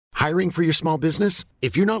Hiring for your small business?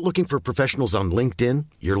 If you're not looking for professionals on LinkedIn,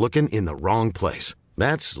 you're looking in the wrong place.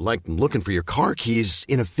 That's like looking for your car keys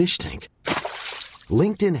in a fish tank.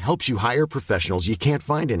 LinkedIn helps you hire professionals you can't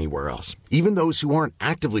find anywhere else, even those who aren't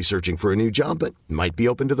actively searching for a new job but might be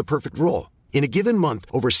open to the perfect role. In a given month,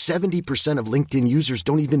 over 70% of LinkedIn users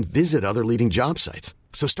don't even visit other leading job sites.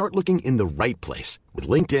 So start looking in the right place. With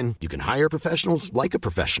LinkedIn, you can hire professionals like a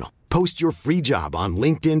professional. Post your free job on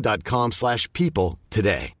linkedin.com/people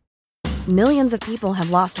today. Millions of people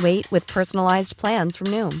have lost weight with personalized plans from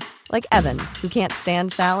Noom. Like Evan, who can't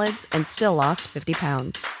stand salads and still lost 50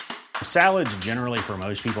 pounds. Salads generally for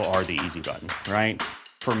most people are the easy button, right?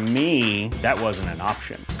 For me, that wasn't an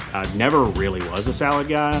option. I never really was a salad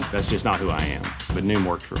guy. That's just not who I am. But Noom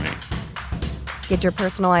worked for me. Get your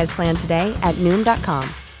personalized plan today at Noom.com.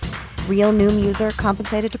 Real Noom user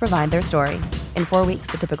compensated to provide their story. In 4 weeks,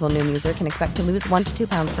 the typical Noom user can expect to lose 1 to 2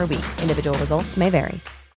 pounds per week. Individual results may vary.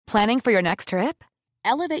 Planning for your next trip?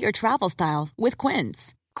 Elevate your travel style with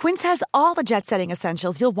Quince. Quince has all the jet-setting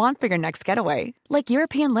essentials you'll want for your next getaway, like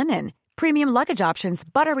European linen, premium luggage options,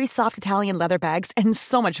 buttery soft Italian leather bags, and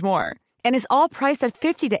so much more. And is all priced at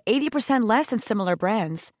 50 to 80% less than similar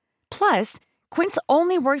brands. Plus, Quince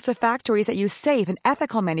only works with factories that use safe and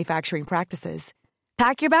ethical manufacturing practices.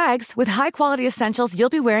 Pack your bags with high-quality essentials you'll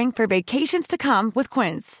be wearing for vacations to come with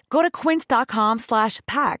Quince. Go to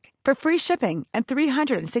quince.com/pack for free shipping and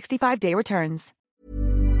 365-day returns.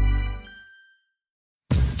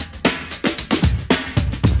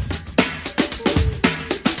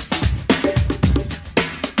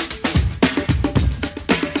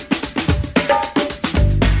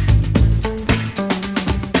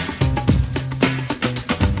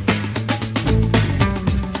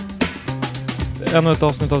 Ännu ett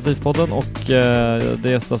avsnitt av DIF-podden och det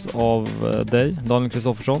gästas av dig, Daniel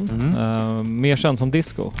Kristoffersson. Mer känd som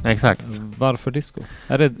Disco. Exakt. Varför Disco?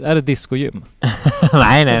 Är det disco-gym?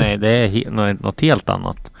 nej, det är något helt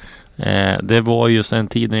annat. Det var just en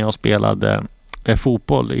tid när jag spelade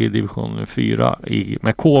fotboll i division 4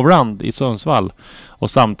 med Kovrand i Sundsvall.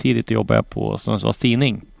 Och samtidigt jobbade jag på Sundsvalls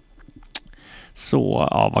tidning. Så,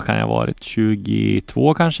 ja, vad kan jag ha varit?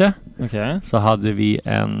 22 kanske? Okay. Så hade vi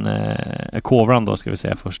en Kovrand då, ska vi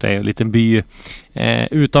säga först. Det är en liten by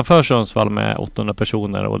utanför Sundsvall med 800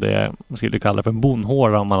 personer. Och det skulle jag kalla för en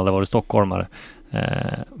bonhåra om man hade varit stockholmare.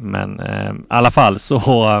 Men i alla fall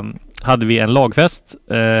så hade vi en lagfest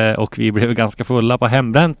och vi blev ganska fulla på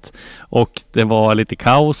hembränt. Och det var lite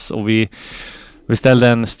kaos och vi ställde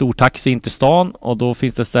en stor taxi in till stan och då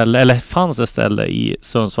fanns det ställe i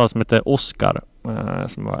Sundsvall som heter Oscar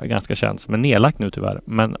som var ganska känt, som är nedlagt nu tyvärr.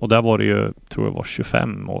 Och där var det ju, tror jag var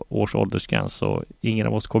 25 års åldersgräns, så ingen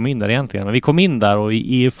av oss kom in där egentligen. Men vi kom in där och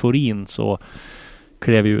i euforin så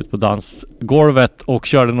klev vi ut på dansgolvet och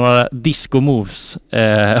körde några disco-moves.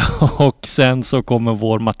 Och sen så kommer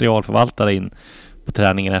vår materialförvaltare in på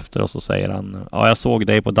träningen efter och så säger han: ja, jag såg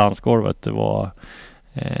dig på dansgolvet, det var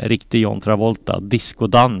riktig John Travolta,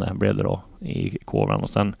 Disco-Danne blev det då i Kovrand. Och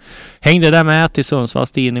sen hängde det där med till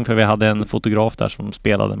Sundsvalls tidning för vi hade en fotograf där som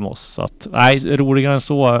spelade med oss. Så att, nej, roligare än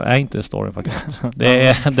så är inte storyn faktiskt.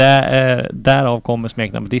 Det är därav kommer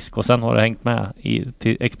smeknamnet Disco och sen har det hängt med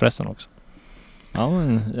till Expressen också. Ja,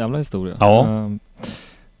 en jävla historia. Ja.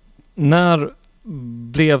 När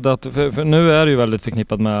blev det att, för nu är det ju väldigt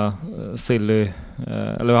förknippat med Silly,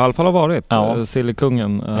 eller i alla fall har varit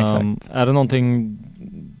Silly-kungen. Är det någonting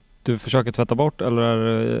du försöker tvätta bort eller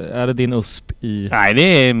är det din USP i? Nej, det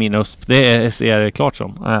är min USP. Det ser jag klart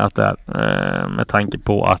som att det är. Med tanke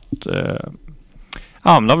på att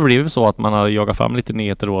men det har blivit så att man har jagat fram lite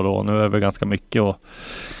nyheter då och då. Nu är det ganska mycket och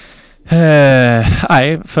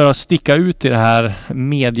för att sticka ut i det här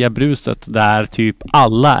mediebruset där typ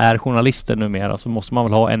alla är journalister numera, så måste man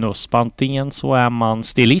väl ha en USP. Antingen så är man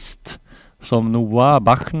stilist som Noah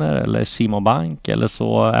Bachner eller Simon Bank, eller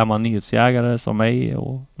så är man nyhetsjägare som mig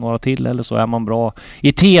och några till, eller så är man bra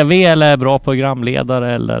i tv eller bra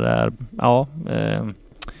programledare, eller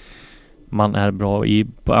man är bra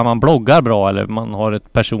man bloggar bra, eller man har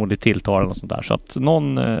ett personligt tilltal och sånt där. Så att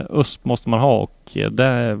någon USP måste man ha, och det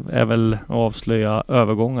är väl att avslöja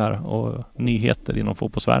övergångar och nyheter inom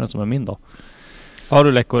fotbollsvärlden som är min då. Har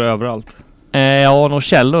du läckor överallt? Ja, nog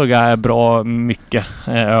källor är bra mycket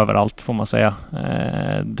överallt får man säga.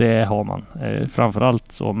 Det har man.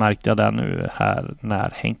 Framförallt så märkte jag det nu här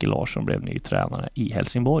när Henke Larsson blev ny tränare i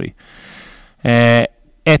Helsingborg.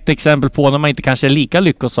 Ett exempel på när man inte kanske är lika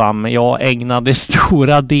lyckosam. Jag ägnade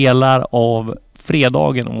stora delar av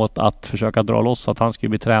fredagen åt att försöka dra loss att han skulle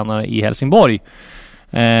bli tränare i Helsingborg.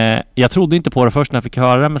 Jag trodde inte på det först när jag fick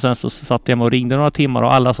höra det, men sen så satt jag med och ringde några timmar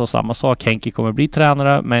och alla sa samma sak. Henke kommer bli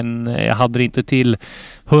tränare, men jag hade det inte till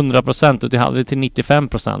 100% utan jag hade det till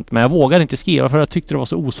 95%. Men jag vågade inte skriva för jag tyckte det var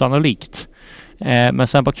så osannolikt. Men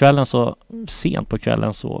sen på kvällen sent på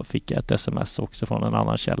kvällen så fick jag ett sms också från en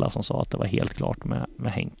annan källa som sa att det var helt klart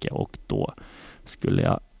med Henke, och då skulle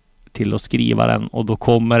jag till att skriva den, och då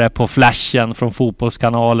kommer det på flashen från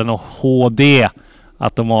Fotbollskanalen och HD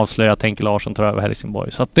att de avslöjar att Henke Larsson tar över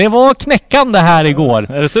Helsingborg. Så att det var knäckande här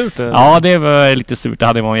igår. Är det surt? Eller? Ja, det var lite surt. Det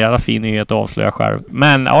hade varit en jävla fin nyhet att avslöja själv.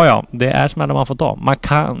 Men ja, det är smällar man får ta.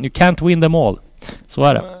 You can't win them all. Så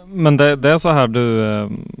är det. Men det är så här du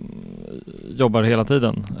jobbar hela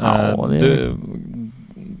tiden? Ja,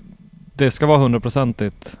 det ska vara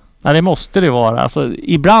 100%igt? Ja, det måste det vara. Alltså,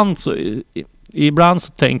 ibland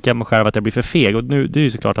så tänker jag mig själv att jag blir för feg. Och nu, det är ju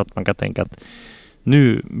såklart att man kan tänka att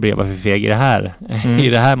nu blev jag för feg i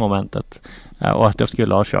det här momentet. Och att jag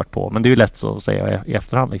skulle ha kört på. Men det är ju lätt att säga i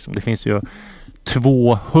efterhand. Liksom. Det finns ju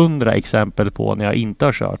 200 exempel på när jag inte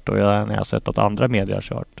har kört. Och när jag har sett att andra medier har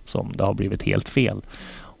kört som det har blivit helt fel.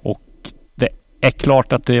 Och det är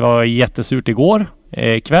klart att det var jättesurt igår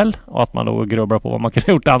kväll. Och att man då grubblar på vad man kan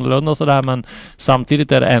ha gjort annorlunda och sådär. Men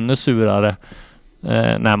samtidigt är det ännu surare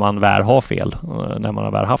när man väl har fel, när man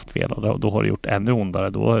har väl haft fel, och då har det gjort ännu ondare.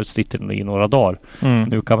 Då sitter det i några dagar.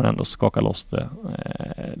 Nu kan man ändå skaka loss det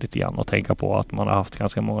lite grann och tänka på att man har haft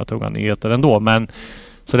ganska många tunga nyheter ändå. Men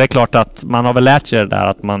så det är klart att man har väl lärt sig det där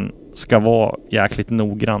att man ska vara jäkligt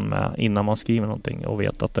noggrann med innan man skriver någonting och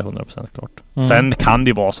veta att det är 100% klart. Sen kan det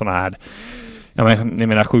ju vara såna här, jag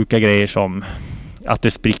menar sjuka grejer som att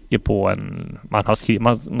det spricker på en...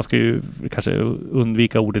 Man ska ju kanske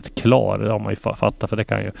undvika ordet klar. Det har man ju fattat, för det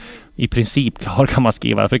kan ju... I princip klar kan man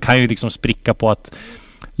skriva. För det kan ju liksom spricka på att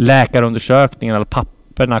läkarundersökningen eller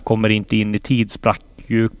papperna kommer inte in i tid. Sprack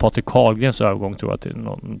ju Patrik Karlgrens övergång, tror jag, till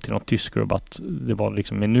någon tysk klubb, att det var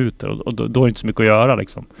liksom minuter. Och då är det inte så mycket att göra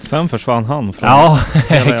liksom. Sen försvann han från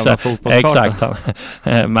exakt.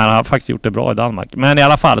 Men han har faktiskt gjort det bra i Danmark. Men i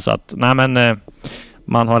alla fall så att...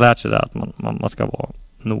 man har lärt sig det att man ska vara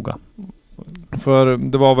noga. För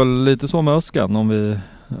det var väl lite så med Öskan, om vi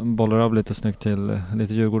bollar av lite snyggt till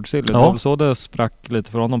lite Djurgårdssill. Det var väl så det sprack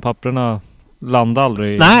lite för honom. Papperna landade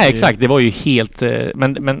aldrig. Nej, exakt. Det var ju helt...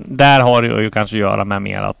 Men där har det ju kanske att göra med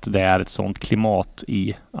mer att det är ett sånt klimat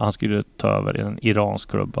i... Han skulle ta över en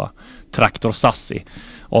iransk klubb, Traktor Sassi.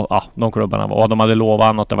 Och de klubbarna var... Och de hade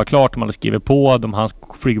lovat att det var klart. De hade skrivit på. Hans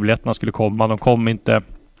flygbiljetterna skulle komma. De kom inte...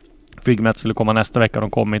 Flygmätt skulle komma nästa vecka. De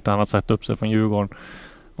kom inte. Han hade satt upp sig från Djurgården.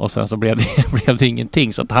 Och sen så blev det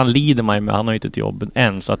ingenting. Så att han lider man ju med. Han har ju inte ett jobb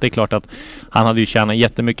än. Så att det är klart att han hade ju tjänat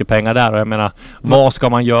jättemycket pengar där. Och jag menar, vad ska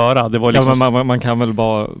man göra? Det var liksom... Ja, men man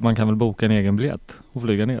kan väl boka en egen biljett och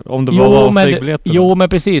flyga ner. Om det var flygbiljetter. Jo, men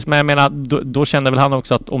precis. Men jag menar, då kände väl han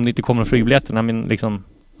också att om det inte kommer flygbiljetter, men liksom,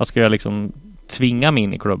 vad ska jag liksom tvinga mig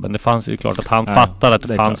in i klubben? Det fanns ju klart att han fattade att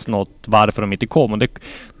det fanns något varför de inte kom. Och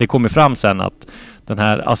det kom ju fram sen att den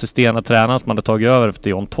här assisterande tränaren som hade tagit över efter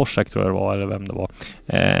John Torsak, tror jag det var, eller vem det var,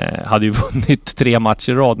 hade ju vunnit 3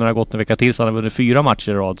 matcher i rad. När det har gått en vecka till så hade han vunnit 4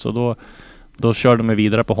 matcher i rad. Så då körde de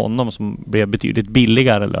vidare på honom, som blev betydligt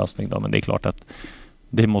billigare lösning då. Men det är klart att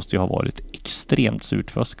det måste ju ha varit extremt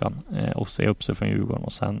surt för Öskan och se upp sig från Djurgården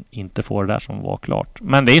och sen inte få det där som var klart.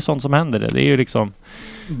 Men det är sånt som händer. Det är ju liksom...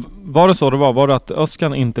 Var det så det var? Var det att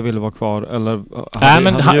Öskan inte ville vara kvar? Eller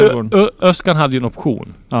Öskan hade ju en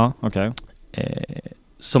option. Ja, okej.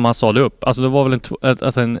 Som han sa det upp. Alltså det var väl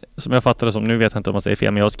en som jag fattade som, nu vet jag inte om man säger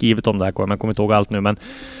fel, men jag har skrivit om det här, men jag kommer inte ihåg allt nu, men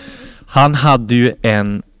han hade ju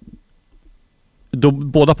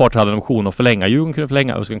båda parter hade en option att förlänga. Djurgården kunde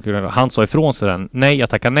förlänga, Öskan kunde förlänga. Han sa ifrån sig den. Nej, jag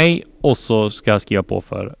tackar nej, och så ska jag skriva på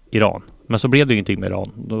för Iran. Men så blev det ingenting med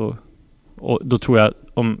Iran. Då tror jag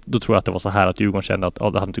att det var så här att Djurgården kände att det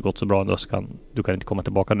hade inte gått så bra ändå. Du kan inte komma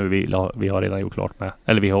tillbaka nu. Vi har redan gjort klart med.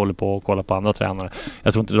 Eller vi håller på att kolla på andra tränare.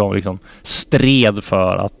 Jag tror inte de liksom stred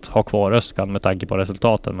för att ha kvar Öskan med tanke på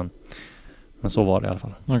resultaten. Men så var det i alla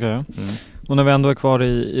fall. Okej. Och när vi ändå är kvar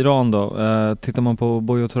i Iran då. Tittar man på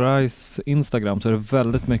Buya Turais Instagram så är det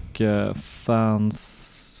väldigt mycket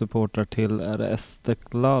fans, supportrar till, är det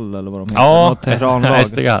Istiklal eller vad de heter? Ja, Tehranlag.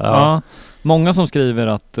 Istiklal, ja. Många som skriver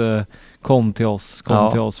att kom till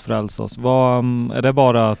oss, frälsa oss. Är det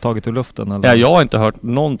bara taget ur luften? Eller? Ja, jag har inte hört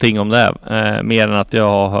någonting om det. Mer än att jag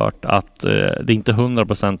har hört att det är inte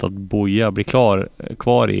 100% att Buya blir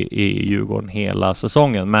kvar i Djurgården hela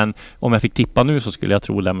säsongen. Men om jag fick tippa nu så skulle jag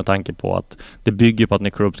tro det, med tanke på att det bygger på att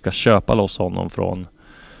Nick Rupp ska köpa loss honom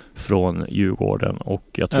från Djurgården, och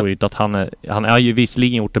jag tror inte att han är ju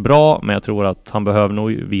visserligen gjort det bra, men jag tror att han behöver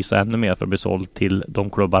nog visa ännu mer för att bli såld till de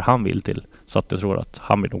klubbar han vill till. Så att jag tror att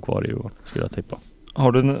han blir nog kvar i Djurgården, skulle jag tippa.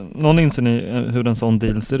 Har du någon insyn i hur en sån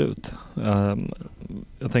deal ser ut?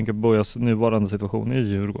 Jag tänker Bojas nuvarande situation i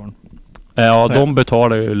Djurgården. Ja, de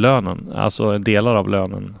betalar ju lönen, alltså delar av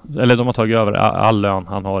lönen. Eller de har tagit över all lön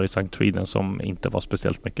han har i St. Triden, som inte var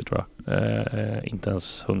speciellt mycket, tror jag. Inte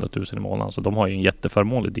ens 100 000 i månaden. Så de har ju en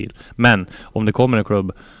jätteförmånlig deal. Men om det kommer en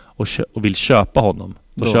klubb och vill köpa honom,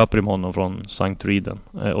 då köper de honom från St. Triden.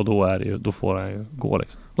 Och då får han ju gå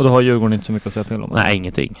liksom. Och då har Djurgården inte så mycket att säga till om? Nej,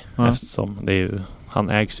 ingenting. Eftersom det är ju, han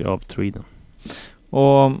ägs ju av Triden.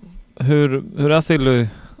 Och hur är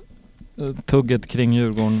Silly-tugget kring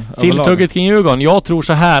Djurgården? Silly-tugget kring Djurgården? Jag tror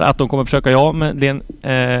så här att de kommer försöka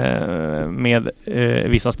med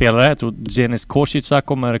vissa spelare. Jag tror Denis Kosica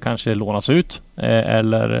kommer kanske lånas ut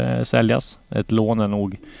eller säljas. Ett lån är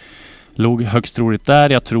nog högst troligt där.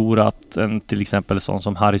 Jag tror att till exempel sån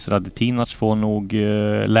som Haris Radetinac får nog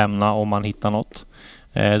lämna om man hittar något.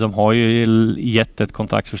 De har ju gett ett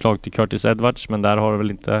kontraktsförslag till Curtis Edwards, men där har det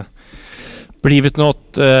väl inte blivit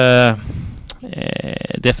något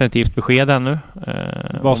definitivt besked ännu.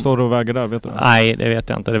 Vad står det och väger där, vet du? Nej, det vet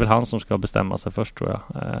jag inte. Det är väl han som ska bestämma sig först, tror jag.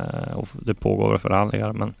 Och det pågår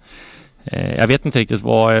förhandlingar, men jag vet inte riktigt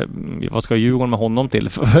vad ska Djurgården med honom till,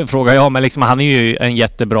 frågar jag. Men liksom, han är ju en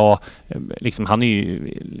jättebra, liksom, han är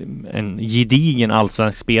ju en gedigen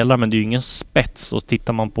allsvensk spelare, men det är ju ingen spets. Och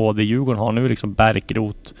tittar man på det Djurgården har nu, liksom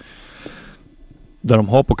Bärkrot där de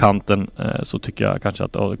har på kanten, så tycker jag kanske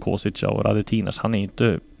att Kosica och Radetinac, han är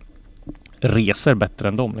inte reser bättre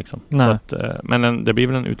än dem liksom. Så att, men det blir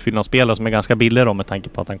väl en utfyllnadsspelare som är ganska billig då, med tanke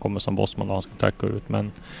på att han kommer som bossman och han ska tacka ut.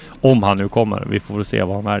 Men om han nu kommer, vi får väl se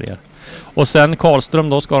vad han väljer. Och sen Karlström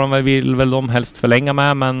då vill väl de helst förlänga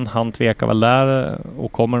med, men han tvekar väl där.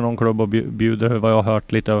 Och kommer någon klubb och bjuder, vad jag har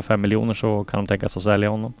hört, lite över 5 miljoner, så kan de tänka sig att sälja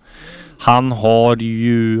honom. Han har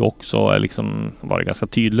ju också liksom varit ganska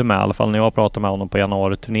tydlig med, i alla fall när jag pratade med honom på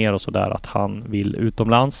januari-turnéer och sådär, att han vill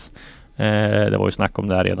utomlands. Det var ju snack om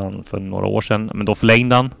det här redan för några år sedan, men då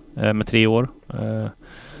förlängde han med 3 år.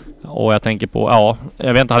 Och jag tänker på,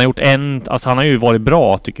 jag vet inte, han har gjort han har ju varit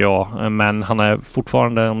bra tycker jag, men han är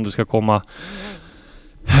fortfarande, om du ska komma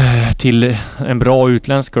till en bra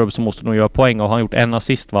utländsk klubb så måste du nog göra poäng, och han har gjort 1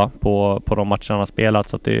 assist på de matcherna han har spelat,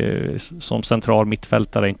 så att det är, som central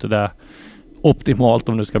mittfältare, inte det optimalt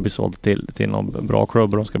om du ska bli såld till någon bra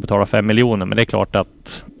klubb och de ska betala 5 miljoner, men det är klart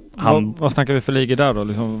att vad snackar vi för ligor där då?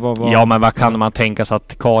 Liksom, Ja, men vad kan man tänka sig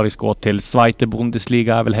att Karis går till? Zweite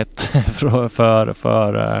Bundesliga är väl hett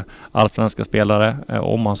för allsvenska spelare,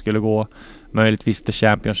 om han skulle gå möjligtvis till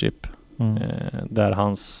Championship, där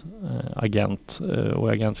hans agent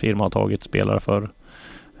och agentfirma har tagit spelare för.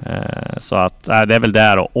 Så att det är väl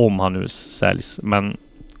där då, om han nu säljs. Men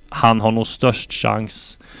han har nog störst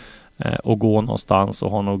chans att gå någonstans,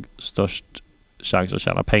 och har nog störst chans att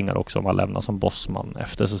tjäna pengar också om han lämnar som bossman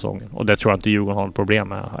efter säsongen. Och det tror jag inte Djurgården har ett problem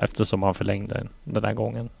med, eftersom han förlängde den där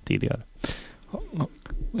gången tidigare.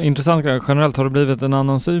 Intressant. Generellt har det blivit en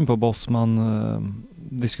annan syn på bossman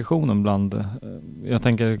diskussionen bland, jag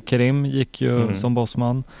tänker Kerim gick ju som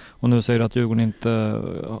bossman, och nu säger du att Djurgården inte...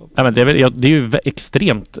 Ja, men det är ju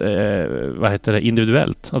extremt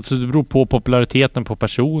individuellt. Alltså det beror på populariteten på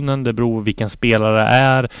personen, det beror på vilken spelare det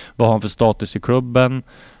är, vad har han för status i klubben.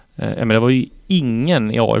 Men det var ju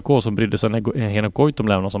ingen i AIK som brydde sig när Henok Goitom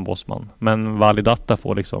lämnar som bossman. Men Validatta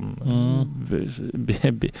får liksom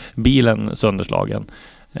bilen sönderslagen.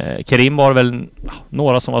 Kerim var väl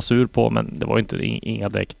några som var sur på, men det var inte inga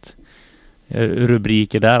direkt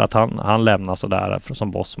rubriker där att han lämnar så där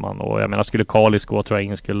som bossman. Och jag menar, skulle Kalis gå, tror jag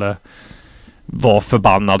ingen skulle vara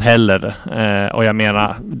förbannad heller. Och jag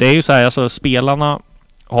menar, det är ju så här, alltså spelarna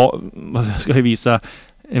ska ju visa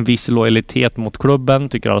en viss lojalitet mot klubben,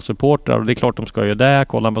 tycker alla supportrar, och det är klart de ska göra det.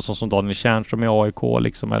 Kolla på sån som Daniel Tjärnström i AIK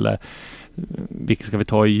liksom, eller vilka ska vi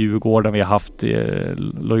ta i Djurgården? Vi har haft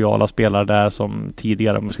lojala spelare där som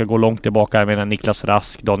tidigare, om vi ska gå långt tillbaka, jag menar Niklas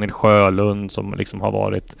Rask, Daniel Sjölund som liksom har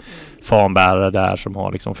varit fanbärare där, som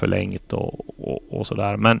har liksom förlängt och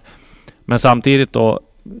sådär. Men samtidigt då,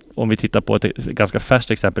 om vi tittar på ett ganska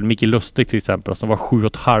färskt exempel, Micke Lustig till exempel, som var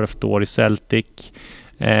 7,5 år i Celtic,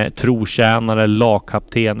 trotjänare,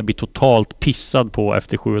 lagkapten, blir totalt pissad på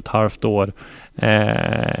efter 7,5 år.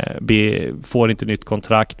 Får inte nytt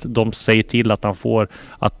kontrakt. De säger till att han får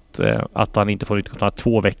att han inte får nytt kontrakt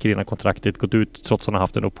 2 veckor innan kontraktet gått ut, trots att han har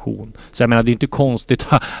haft en option. Så jag menar, det är inte konstigt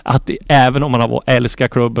att även om man har älskar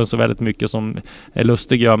klubben så väldigt mycket som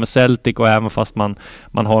Lustig gör med Celtic, och även fast man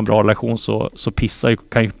har en bra relation så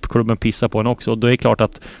kan ju klubben pissa på en också. Och då är det klart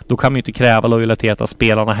att då kan man ju inte kräva lojalitet av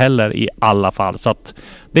spelarna heller i alla fall. Så att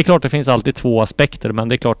det är klart, det finns alltid 2 aspekter, men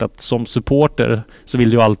det är klart att som supporter så vill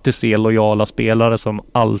du alltid se lojala spelare som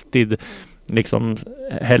alltid liksom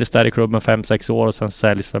helst är i klubben 5-6 år och sen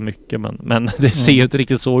säljs för mycket. Men det ser ju inte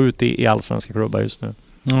riktigt så ut i allsvenska klubbar just nu.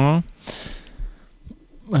 Ja.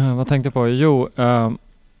 Vad tänkte jag på? Jo,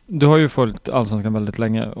 du har ju följt allsvenskan väldigt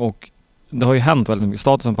länge och det har ju hänt väldigt mycket.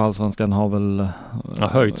 Statusen på allsvenskan har väl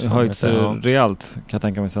höjts rejält, kan jag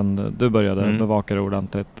tänka mig, sedan du började bevaka det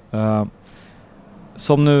ordentligt.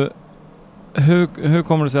 Som nu, hur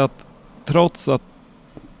kommer det sig att trots att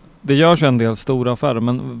det görs en del stora affärer,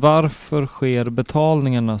 men varför sker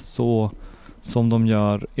betalningarna så som de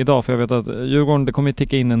gör idag? För jag vet att Djurgården, det kommer ju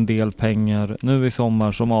ticka in en del pengar nu i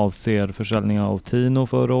sommar som avser försäljningen av Tino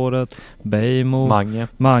förra året, Beijmo,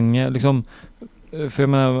 Mange liksom. För jag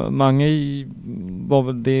menar, Mange var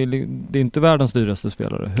väl, det är inte världens dyraste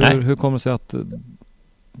spelare. Hur kommer det sig att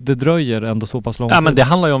det dröjer ändå så pass långt? Ja, men det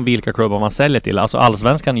handlar ju om vilka klubbar man säljer till. Alltså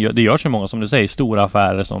allsvenskan, det görs ju många, som du säger, stora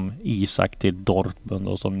affärer som Isak till Dortmund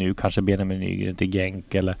och som nu kanske Benjamin Nygren till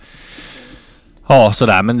Genk eller ja,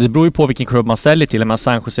 sådär. Men det beror ju på vilken klubb man säljer till. Men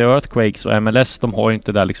San Jose Earthquakes och MLS, de har ju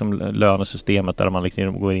inte det liksom lönesystemet där man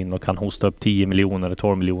liksom går in och kan hosta upp 10 miljoner eller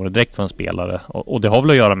 12 miljoner direkt för en spelare. Och det har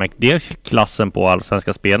väl att göra med dels klassen på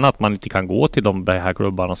allsvenska spelarna, att man inte kan gå till de här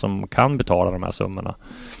klubbarna som kan betala de här summorna.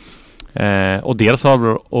 Och dels har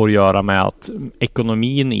det att göra med att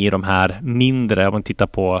ekonomin i de här mindre, om man tittar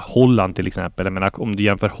på Holland till exempel, jag menar, om du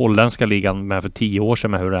jämför holländska ligan med för 10 år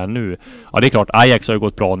sedan med hur det är nu. Ja, det är klart, Ajax har ju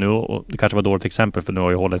gått bra nu och det kanske var ett dåligt exempel för nu har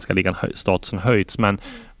ju holländska ligan statusen höjts, men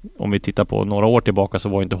om vi tittar på några år tillbaka så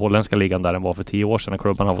var inte holländska ligan där den var för 10 år sedan.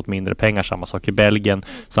 Klubbarna har fått mindre pengar. Samma sak i Belgien.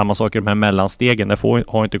 Samma sak i de här mellanstegen.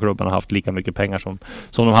 Där har inte klubbarna haft lika mycket pengar som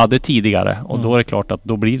de hade tidigare. Och då är det klart att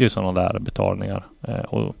då blir det ju sådana där betalningar.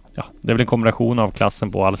 Och ja, det är väl en kombination av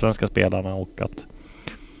klassen på allsvenska spelarna och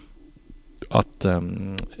att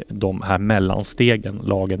de här mellanstegen,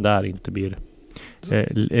 lagen där inte blir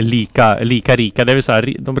lika rika. Det vill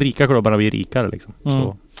säga de rika klubbarna blir rikare liksom.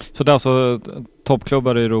 Så det är alltså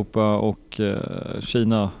toppklubbar i Europa och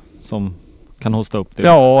Kina som kan hosta upp det?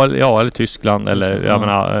 Ja, eller Tyskland. Eller jag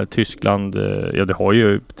menar Tyskland, ja det har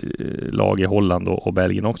ju lag i Holland och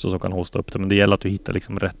Belgien också som kan hosta upp det. Men det gäller att du hittar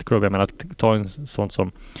liksom rätt klubb. Jag menar, ta en sånt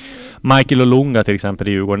som Michael Olunga till exempel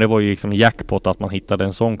i Djurgården. Det var ju liksom jackpot att man hittade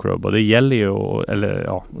en sån klubb. Och det gäller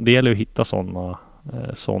ju att hitta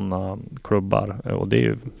sådana klubbar. Och det är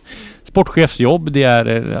ju sportchefsjobb. Det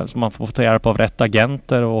är alltså man får ta hjälp av rätt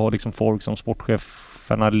agenter och liksom folk som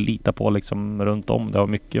sportcheferna litar på liksom runt om. Det har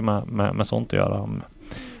mycket med sånt att göra.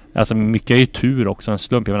 Alltså mycket är ju tur också, en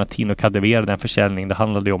slump. Jag menar, Tino Kadewere, den försäljning, det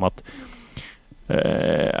handlade ju om att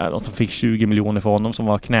de som fick 20 miljoner för honom som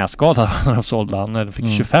var knäskadad när de sålde han. De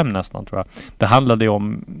fick 25 nästan, tror jag. Det handlade ju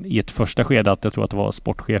om i ett första skede att jag tror att det var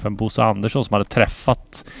sportchefen Bosse Andersson som hade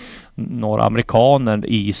träffat några amerikaner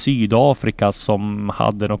i Sydafrika som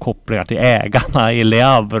hade några kopplingar till ägarna i Le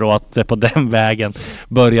Havre och att på den vägen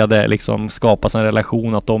började liksom skapas en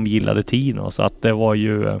relation att de gillade Tino. Så att det var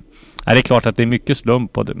ju det är klart att det är mycket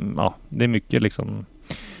slump och det är mycket liksom,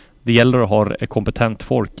 det gäller att ha kompetent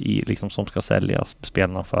folk i liksom som ska sälja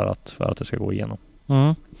spelarna för att det ska gå igenom.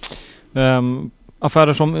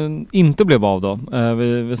 Affärer som inte blev av då.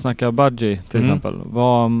 Vi snackar Badji till exempel.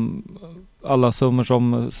 Vad alla summor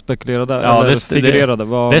som spekulerade eller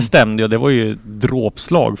figurerade. Det stämde ju. Det var ju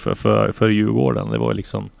dråpslag för Djurgården. Det var ju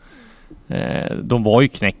liksom de var ju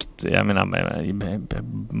knäckt. Jag menar med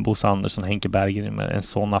Bosse Andersson, Henke Berggren med en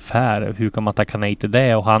sån affär. Hur kan man tacka nej till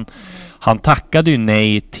det? Och han tackade ju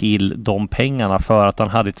nej till de pengarna för att han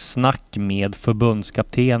hade ett snack med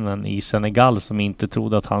förbundskaptenen i Senegal som inte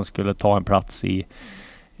trodde att han skulle ta en plats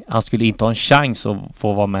han skulle inte ha en chans att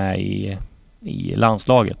få vara med i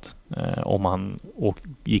landslaget om han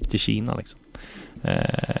gick till Kina liksom.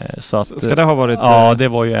 Så att, ska det ha varit? Ja,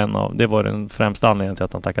 det var den främsta anledningen till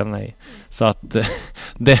att han tackade nej. Så att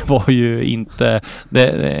det var ju inte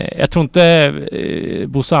jag tror inte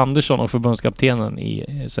Bosse Andersson och förbundskaptenen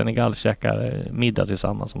i Senegal käkar middag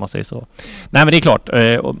tillsammans, om man säger så. Nej, men det är klart,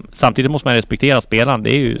 och samtidigt måste man respektera spelaren.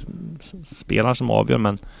 Det är ju spelaren som avgör,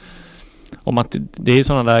 men det är ju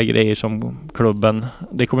sådana där grejer som klubben,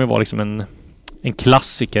 det kommer ju vara liksom en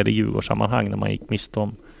klassiker i Djurgårdssammanhang när man gick miste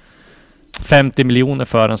om 50 miljoner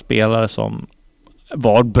för en spelare som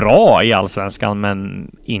var bra i allsvenskan,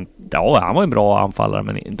 men han var en bra anfallare,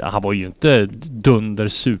 men han var ju inte dunder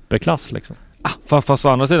superklass liksom. Fast å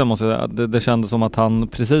andra sidan måste jag säga, det kändes som att han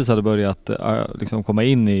precis hade börjat liksom komma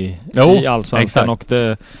in i allsvenskan. Exakt.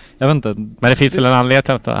 Och jag vet inte. Men det finns väl en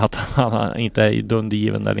anledning till att han inte är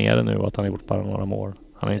dundergiven där nere nu och att han har gjort bara några mål.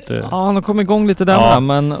 Han har kommit igång lite där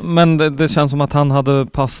men det känns som att han hade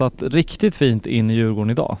passat riktigt fint in i Djurgården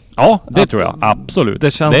idag. Ja, det tror jag. Absolut.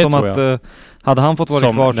 Det känns som att hade han fått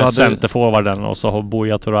vara kvar så hade... centerforwarden och så har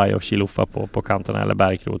Buya Turay och Chilufya på kanterna eller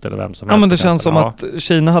Bergkrot eller vem som helst. Ja, men det känns som att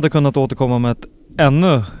Kina hade kunnat återkomma med ett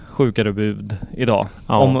ännu sjukare bud idag.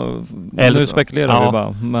 Nu spekulerar vi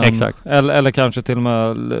bara. Men, exakt. Eller kanske till och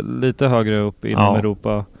med lite högre upp inom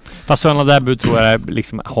Europa. Fast sådana där bud tror jag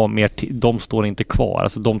liksom har mer de står inte kvar.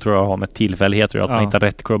 Alltså de tror jag har med tillfälligheter att man hittar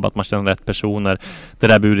rätt klubb, att man känner rätt personer. Det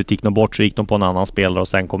där budet gick nog bort, så gick de på en annan spelare och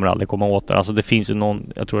sen kommer det aldrig komma åter. Alltså det finns ju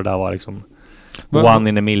någon, jag tror det där var liksom one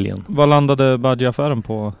in a million. Vad landade Badji-affären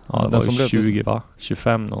på? Ja, det var 20 va?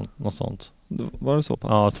 25 något sånt. Var det så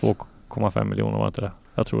pass? Ja, 2,5 miljoner var inte det.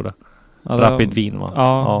 Jag tror det. Rapid Wien va?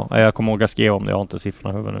 Ja. Jag kommer ihåg att skriva om det. Jag har inte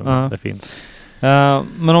siffrorna i huvudet nu. Det finns.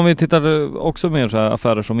 Men om vi tittar också mer så här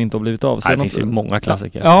affärer som inte har blivit av. Det finns ju många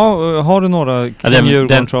klassiker. Ja, har du några kring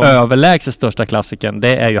Djurgården? Den överlägset största klassikern,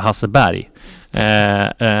 det är ju Hasse Berg.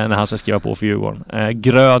 När han ska skriva på för Djurgården.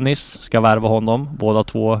 Grönis ska värva honom. Båda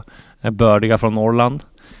två är bördiga från Norrland.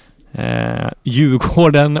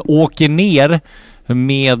 Djurgården åker ner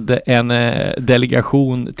med en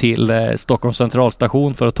delegation till Stockholms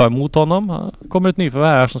centralstation för att ta emot honom. Kommer ett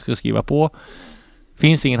nyförvärv här som ska skriva på.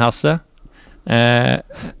 Finns ingen Hasse.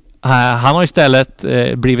 Han har istället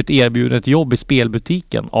blivit erbjuden ett jobb i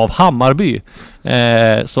spelbutiken av Hammarby.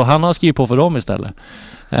 Så han har skrivit på för dem istället.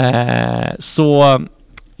 Så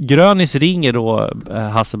Grönis ringer då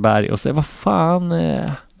Hasse Berg och säger: vad fan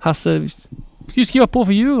Hasse, ska du skriva på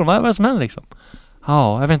för Djurgården? Vad är det som händer liksom?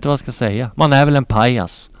 Ja, jag vet inte vad jag ska säga. Man är väl en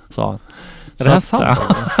pajas, sa han. Är det här sant?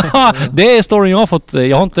 Det är storyn jag har fått.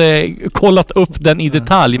 Jag har inte kollat upp den i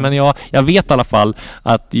detalj, men jag vet i alla fall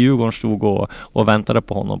att Djurgården stod och väntade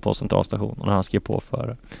på honom på centralstationen när han skrev på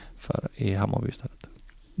för i Hammarby istället.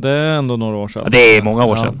 Det är ändå några år sedan. Ja, det är många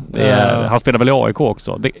år sedan. Han spelar väl i AIK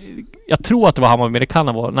också. Jag tror att det var Hammarby, men det kan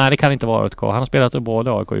ha varit. Nej, det kan inte vara AIK. Han har spelat i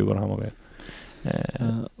både AIK och Djurgården och Hammarby.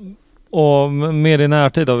 Och mer i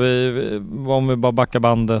närtid då, om vi bara backar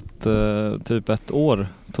bandet typ ett år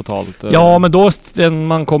totalt. Ja, men då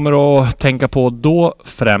man kommer att tänka på då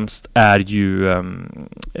främst är ju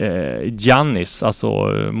Giannis, alltså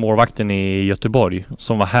målvakten i Göteborg,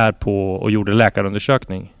 som var här och gjorde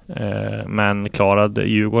läkarundersökning. Men klarade,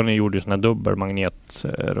 Djurgården gjorde ju sån här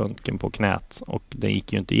dubbelmagnetröntgen på knät och det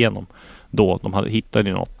gick ju inte igenom då. De hittade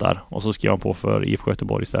ju något där och så skrev han på för IFK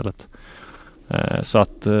Göteborg istället. Så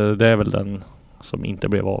att det är väl den som inte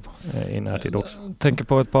blev av i närtid också. Jag tänker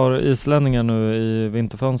på ett par islänningar nu i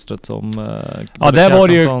vinterfönstret som... där var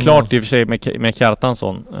det ju klart i och för sig med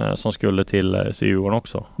Kjartansson som skulle till Djurgården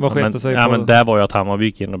också. Vad skete sig på? Men där var ju att Hammarby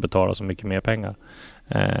gick in och betalade så mycket mer pengar.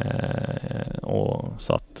 Och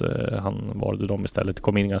så att han valde dem istället.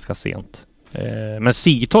 Kom in ganska sent. Men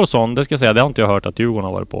Sigthorsson, det ska jag säga, det har inte jag hört att Djurgården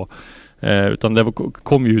har varit på. Utan det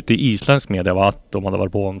kom ju ut i isländsk media att de hade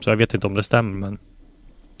varit på om, så jag vet inte om det stämmer, men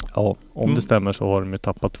ja, om det stämmer så har de ju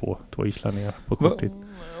tappat två islänningar på kort tid.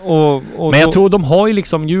 Men jag tror de har ju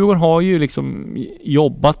liksom, Djurgården har ju liksom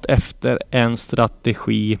jobbat efter en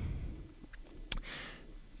strategi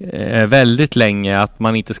väldigt länge, att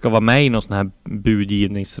man inte ska vara med i någon sån här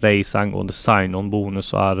budgivningsrace angående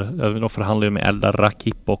sign-on-bonusar. De förhandlade med Eldar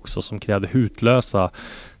Rakip också som krävde hutlösa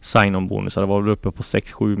sign-on-bonusar. Det var väl uppe på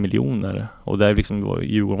 6-7 miljoner och där liksom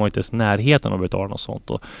Djurgården var inte ens närheten av att betala något sånt.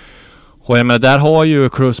 Och jag menar, där har ju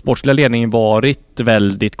sportsliga ledningen varit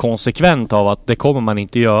väldigt konsekvent av att det kommer man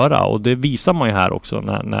inte göra, och det visar man ju här också.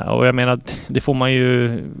 Och jag menar, det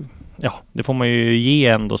får man ju ge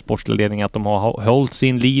ändå sportsliga ledningen, att de har hållit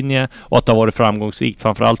sin linje och att det har varit framgångsrikt.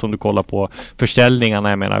 Framförallt om du kollar på försäljningarna.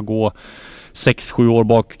 Jag menar, gå 6-7 år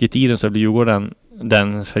bak i tiden så blir Djurgården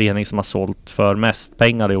den förening som har sålt för mest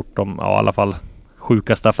pengar. Det har gjort de, i alla fall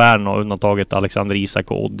sjukaste affären, och undantaget Alexander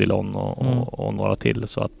Isak och Odilon och några till.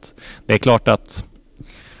 Så att det är klart att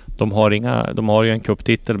de har ju en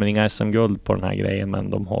cuptitel men inga SM-guld på den här grejen, men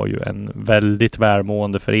de har ju en väldigt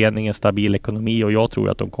välmående förening, en stabil ekonomi, och jag tror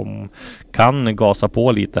att de kan gasa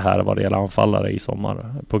på lite här vad det gäller anfallare i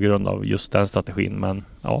sommar på grund av just den strategin. Men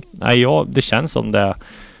det känns som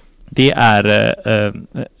det är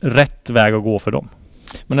rätt väg att gå för dem.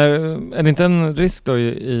 Men är det inte en risk då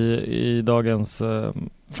i dagens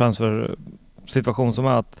transfer-situation som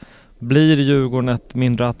är att blir Djurgården ett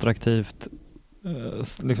mindre attraktivt,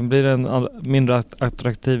 liksom blir det en mindre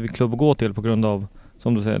attraktiv klubb att gå till på grund av,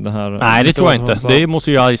 som du säger, den här... Nej, det tror jag inte. Det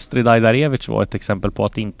måste ju Astrid Ajdarevic vara ett exempel på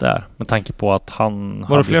att det inte är. Med tanke på att han...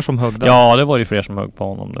 Var det fler som högg där? Ja, det var ju fler som högg på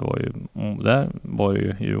honom. Det var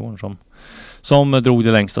ju Djurgården som drog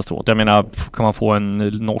det längsta strået. Jag menar, kan man få en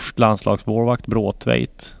norsk landslagsmålvakt,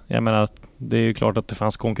 Bråtveit? Jag menar, det är ju klart att det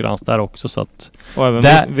fanns konkurrens där också. Så att och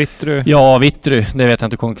även Vittry. Ja, Vittry. Det vet jag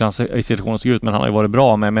inte hur konkurrenssituationen såg ut, men han har ju varit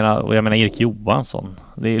bra. Men jag menar Erik Johansson.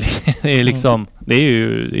 Det är liksom, det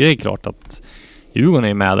är klart att Djurgården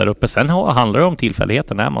är med där uppe. Sen handlar det om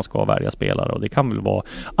tillfälligheter när man ska välja spelare. Och det kan väl vara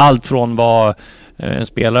allt från vad en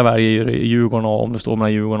spelare väljer i Djurgården, och om det står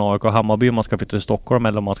mellan Djurgården, AIK och Hammarby, om man ska flytta till Stockholm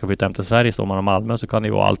eller om man ska flytta hem till Sverige, står man i Malmö, så kan det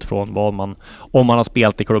ju vara allt från vad man, om man har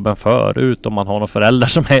spelat i klubben förut, om man har några föräldrar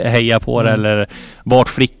som hejar på det, eller vart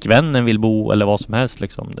flickvännen vill bo eller vad som helst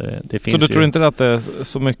liksom. Det finns. Så du tror inte att det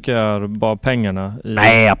så mycket är bara pengarna?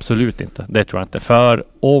 Nej, absolut inte. Det tror jag inte. För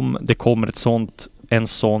om det kommer en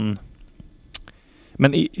sån.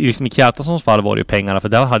 Men i Kjartanssons fall var det ju pengarna, för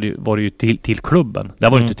där var det ju till klubben. Där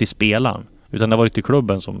var det inte till spelaren. Utan det var ju till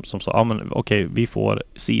klubben som sa, men okej, vi får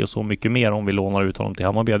si och så mycket mer om vi lånar ut honom till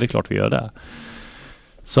Hammarby. Det är klart vi gör det.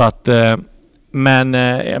 Så att, men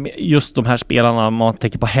just de här spelarna, man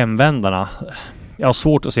tänker på hemvändarna. Jag har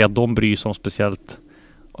svårt att säga att de bryr sig om speciellt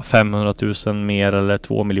 500 000 mer eller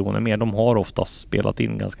 2 miljoner mer. De har oftast spelat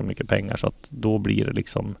in ganska mycket pengar, så att då blir det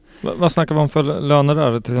liksom. Vad snackar vi om för löner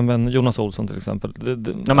där? Till exempel Jonas Olsson till exempel.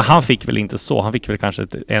 Nej, men han fick väl inte så. Han fick väl kanske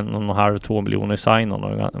 1,5-2 miljoner i sign-on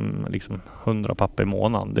och liksom 100 papper i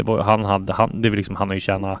månaden. Det var det var liksom, han har ju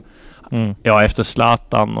tjänat efter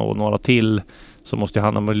Zlatan och några till, så måste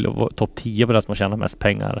han ha topp 10 på det som tjänar mest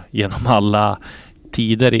pengar genom alla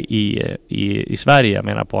tider i Sverige. Jag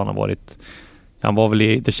menar på, han var väl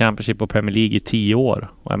i The Championship och Premier League i 10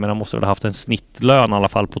 år. Och jag menar, han måste väl ha haft en snittlön i alla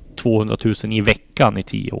fall på 200 000 i veckan i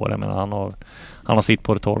 10 år. Jag menar, han har sitt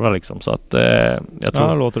på det torra liksom. Så att jag tror.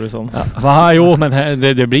 Ja, låter det som. Jo, men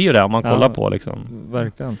det blir ju det om man kollar på liksom.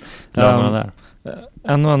 Verkligen. Lönerna där.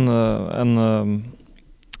 Ännu en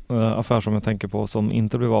affär som jag tänker på som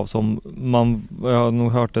inte blev av, som jag har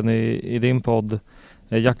nog hört den i din podd.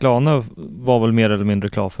 Jack Lane var väl mer eller mindre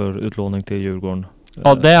klar för utlåning till Djurgården.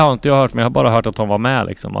 Ja, det har inte jag hört, men jag har bara hört att han var med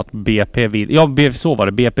liksom, att BP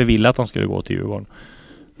BP ville att han skulle gå till Djurgården.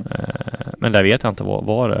 Men där vet jag inte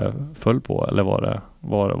vad det föll på eller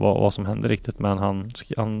vad som hände riktigt, men han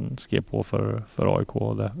skrev på för AIK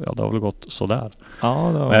och det har väl gått sådär.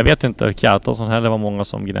 Ja, och jag vet inte, Kjartansson heller var många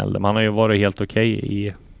som gnällde, men han har ju varit helt okej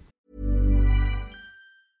i.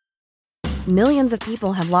 Millions of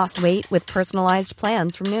people have lost weight with personalized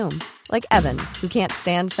plans from Noom. Like Evan, who can't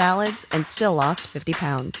stand salads and still lost 50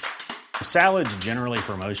 pounds. Salads generally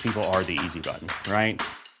for most people are the easy button, right?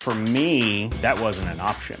 For me, that wasn't an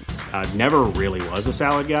option. I never really was a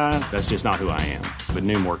salad guy. That's just not who I am. But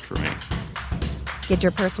Noom worked for me. Get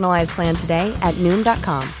your personalized plan today at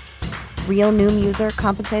Noom.com. Real Noom user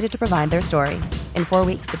compensated to provide their story. In 4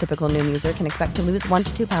 weeks, the typical Noom user can expect to lose 1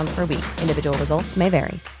 to 2 pounds per week. Individual results may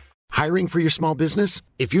vary. Hiring for your small business?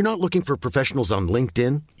 If you're not looking for professionals on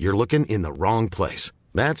LinkedIn, you're looking in the wrong place.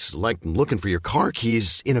 That's like looking for your car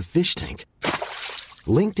keys in a fish tank.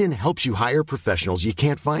 LinkedIn helps you hire professionals you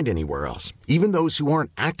can't find anywhere else, even those who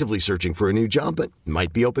aren't actively searching for a new job but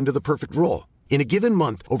might be open to the perfect role. In a given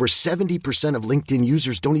month, over 70% of LinkedIn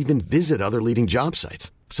users don't even visit other leading job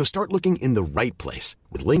sites. So start looking in the right place.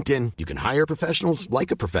 With LinkedIn, you can hire professionals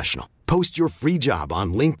like a professional. Post your free job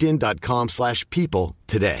on linkedin.com/people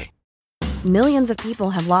today. Millions of people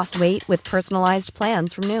have lost weight with personalized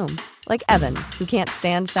plans from Noom. Like Evan, who can't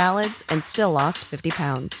stand salads and still lost 50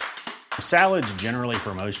 pounds. Salads generally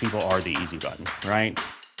for most people are the easy button, right?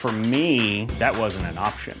 For me, that wasn't an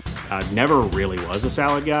option. I never really was a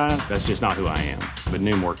salad guy. That's just not who I am. But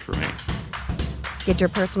Noom worked for me. Get your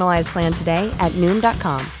personalized plan today at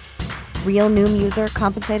Noom.com. Real Noom user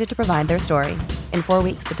compensated to provide their story. In 4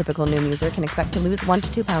 weeks, the typical Noom user can expect to lose 1 to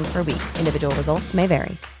 2 pounds per week. Individual results may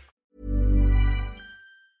vary.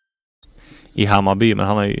 I Hammarby, men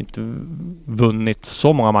han har ju inte vunnit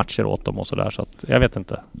så många matcher åt dem och sådär, så att jag vet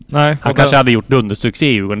inte. Nej, han kanske hade gjort dundersuccé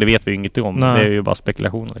i Djurgården, det vet vi inget om. Nej. Det är ju bara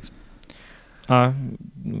spekulationer liksom. Ja.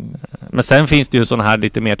 Men sen finns det ju sådana här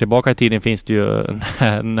lite mer tillbaka i tiden, finns det ju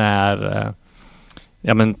när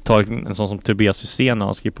ta en sån som Tobias Hysén när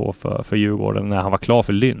han skrev på för Djurgården när han var klar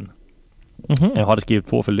för Lynn. Jag hade skrivit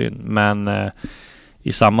på för Lynn, men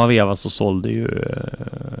i samma veva så sålde ju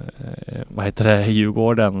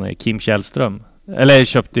Djurgården Kim Källström. Eller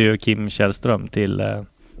köpte ju Kim Källström till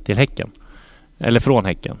Häcken. Eller från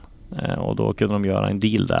Häcken. Och då kunde de göra en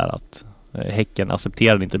deal där att Häcken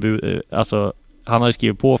accepterade inte alltså han hade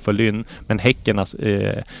skrivit på för Lynn, men Häcken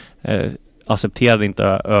accepterade inte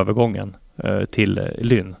övergången till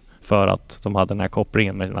Lynn för att de hade den här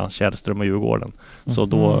kopplingen mellan Källström och Djurgården. Så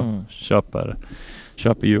då köper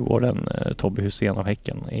Djurgården Tobbe Hysén av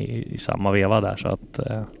Häcken i samma veva där, så att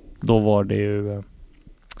då var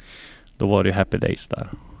det ju happy days där.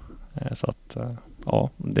 Så att ja,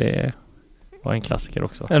 det var en klassiker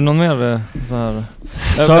också. Är det någon mer så här?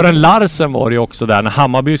 Sören Larsen var ju också där när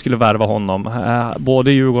Hammarby skulle värva honom.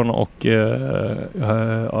 Både Djurgården och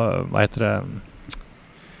vad heter det?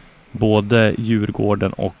 Både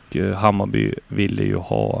Djurgården och Hammarby ville ju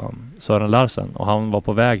ha Sören Larsen och han var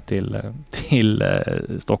på väg till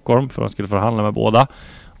Stockholm för att de skulle förhandla med båda.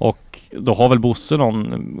 Och då har väl Bosse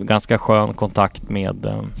någon ganska skön kontakt med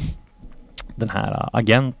den här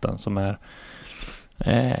agenten som är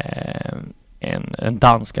en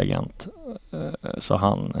dansk agent. Så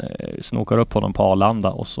han snokar upp honom på Arlanda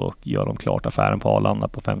och så gör de klart affären på Arlanda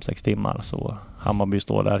på 5-6 timmar. Så Hammarby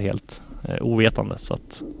står där helt ovetande. Så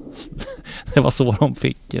att det var så de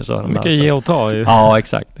fick. Så mycket ge och ta ju. Ja,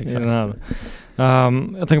 exakt.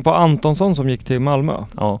 Jag tänker på Antonsson som gick till Malmö.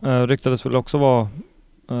 Ja. Ryktades väl också vara...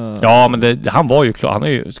 Ja, men han var ju klar.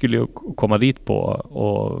 Han skulle ju komma dit på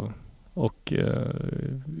och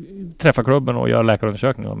träffa klubben och göra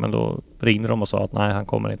läkarundersökningar. Men då ringde de och sa att nej, han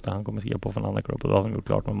kommer inte. Han kommer skriva på för en annan klubb och då har de gjort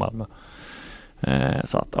klart med Malmö.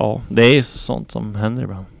 Så att ja, det är sånt som händer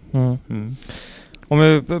ibland. Om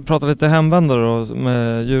vi pratar lite hemvändare då,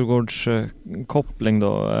 med Djurgårds koppling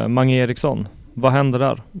då. Mange Eriksson. Vad händer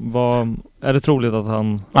där? Är det troligt att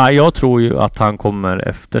han... Nej, jag tror ju att han kommer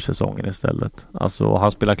efter säsongen istället. Alltså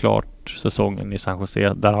han spelar klart säsongen i San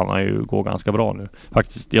Jose där han ju går ganska bra nu.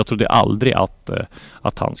 Faktiskt, jag trodde aldrig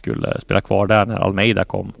att han skulle spela kvar där när Almeida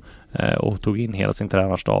kom och tog in hela sin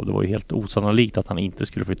tränarstab. Det var ju helt osannolikt att han inte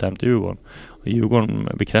skulle flytta hem till Djurgården. Och Djurgården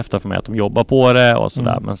bekräftar för mig att de jobbar på det och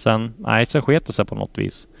sådär. Men sen sket det sig på något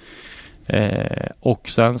vis. Och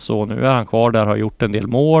sen så nu är han kvar där, har gjort en del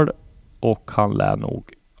mål. Och han lär nog...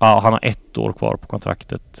 Ja, han har 1 år kvar på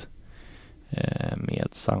kontraktet med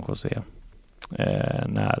San Jose.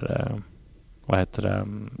 När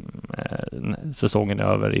säsongen är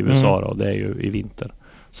över i USA och det är ju i vinter.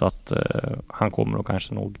 Så att han kommer nog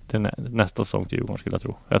kanske till nästa säsong till Djurgården skulle jag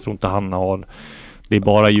tro. Jag tror inte han har... Det är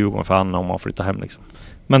bara Djurgården för han om han flyttar hem liksom.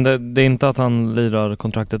 Men det är inte att han lirar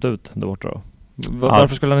kontraktet ut där borta då?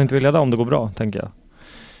 Varför skulle han inte vilja det om det går bra, tänker jag?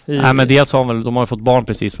 Nej, men dels har de har ju fått barn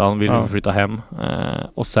precis för han vill flytta hem.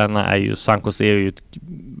 Och sen är ju San Jose är ju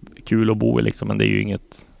kul att bo i liksom, men det är ju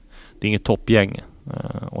inget toppgäng.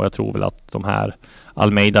 Och jag tror väl att de här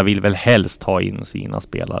Almeida vill väl helst ha in sina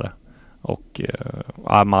spelare. Och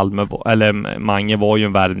Mange var ju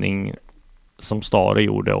en värvning som Stare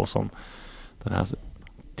gjorde och som den här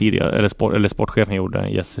tidigare sportchefen gjorde,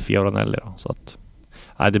 Jesse Fioranelli då, så att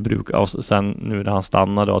det brukar, sen nu när han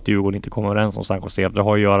stannade och att Djurgården inte kommer överens om San Jose, det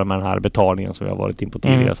har att göra med den här betalningen som vi har varit in på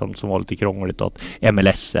tidigare som var lite krångligt och att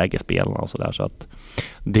MLS äger spelarna och sådär, så att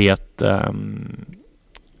det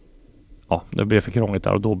det blir för krångligt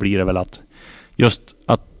där och då blir det väl att just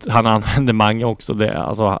att han använder Mange också,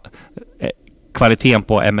 alltså kvaliteten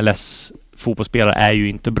på MLS fotbollsspelare är ju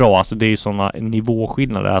inte bra, alltså det är ju sådana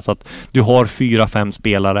nivåskillnader, alltså att du har 4-5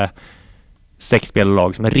 spelare 6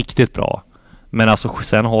 spelarlag som är riktigt bra. Men alltså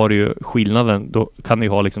sen har du ju skillnaden, då kan du ju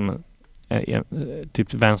ha liksom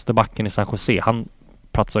typ vänsterbacken i San Jose, han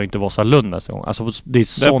platsar ju inte Vasalund nästa gång. Alltså det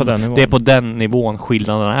är på den nivån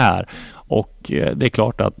skillnaderna är. Och det är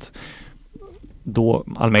klart att då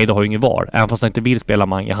Almeida har ju ingen val. Även fast han inte vill spela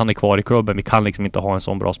Mange, han är kvar i klubben. Vi kan liksom inte ha en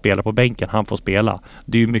sån bra spelare på bänken. Han får spela.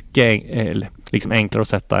 Det är ju mycket liksom enklare att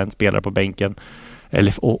sätta en spelare på bänken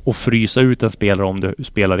och frysa ut en spelare om du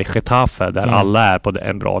spelar i Getafe där alla är på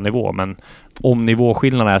en bra nivå. Men om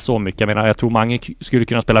nivåskillnaderna är så mycket, jag tror Mange skulle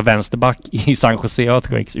kunna spela vänsterback i San Jose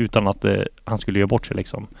Earthquakes utan att han skulle göra bort sig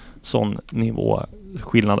liksom. Sån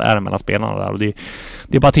nivåskillnad är mellan spelarna där. Och det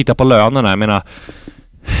är bara att titta på lönerna. Jag menar,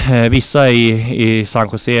 vissa i San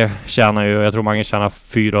Jose tjänar ju, jag tror Mange tjänar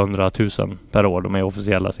 400 000 per år. De är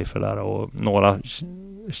officiella siffror där och några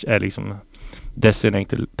är liksom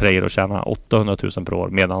designated player och tjänar 800 000 per år,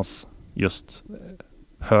 medan just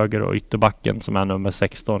höger- och ytterbacken som är nummer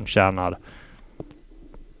 16 tjänar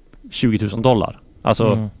 $20,000.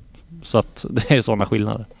 Alltså så att det är sådana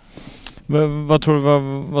skillnader. Vad tror du,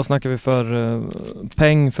 vad snackar vi för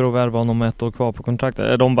peng för att värva honom med 1 år kvar på kontraktet?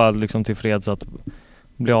 Är de bara liksom tillfreds att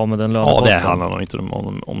bli av med den lönekostnaden? Ja, det handlar nog inte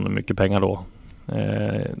om mycket pengar då.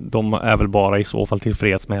 De är väl bara i så fall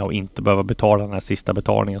tillfreds med att inte behöva betala den här sista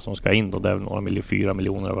betalningen som ska in då. Det är väl 4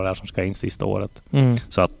 miljoner vad det är som ska in sista året.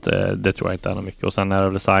 Så att det tror jag inte är något mycket. Och sen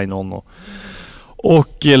är det sign-on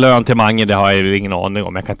och lön till Mange, det har jag ju ingen aning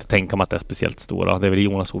om. Jag kan inte tänka mig att det är speciellt stora. Det är väl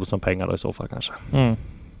Jonas Olsson pengar då i så fall kanske.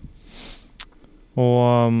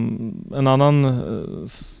 Och en annan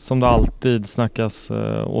som det alltid snackas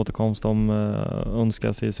återkomst om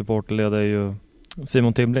önskas i supporterled är ju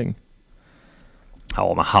Simon Timbling.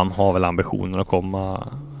 Ja, men han har väl ambitioner att komma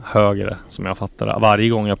högre som jag fattar det. Varje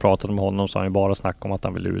gång jag pratade med honom så har han ju bara snackat om att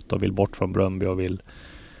han vill ut och vill bort från Bröndby och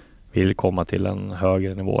vill komma till en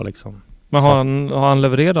högre nivå liksom. Men har han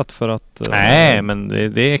levererat för att... Nej, men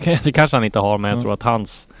det kanske han inte har, men jag tror att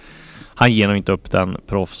han ger nog inte upp den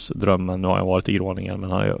proffsdrömmen. Nu har jag varit i Groningen,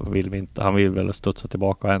 men han vill väl studsa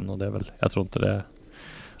tillbaka än, och det är väl, jag tror inte det.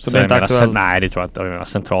 Så det är inte aktuellt? Nej, det tror jag inte. Jag menar,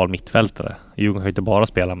 central mittfältare. Djurgården kan ju inte bara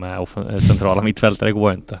spela med centrala mittfältare, det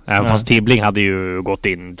går inte. Även fast Tibbling hade ju gått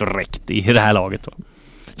in direkt i det här laget, va?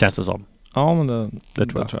 Känns det som. Ja, men det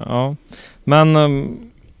tror jag. Ja. Men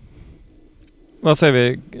vad säger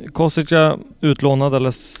vi? Kosica utlånad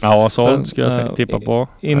eller? Ja, så ska jag tippa på.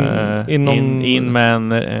 In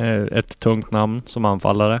med ett tungt namn som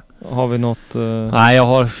anfallare. Har vi något? Nej,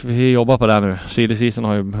 vi jobbar på det nu. Silly season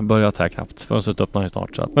har ju börjat här knappt. Fönstret öppnar ju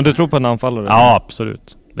snart. Så att, men du tror på en anfallare? Ja,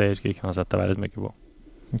 absolut. Det skulle jag kunna sätta väldigt mycket på.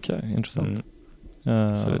 Okej, intressant.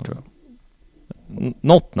 Så det tror jag.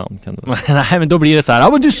 Något namn kan du. Nej, men då blir det så här.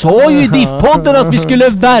 Ja, men du sa ju i DIF-podden att vi skulle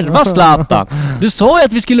värva Zlatan. Du sa ju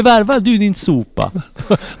att vi skulle värva, du din sopa.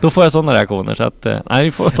 Då får jag sådana reaktioner, så att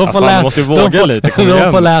nej, de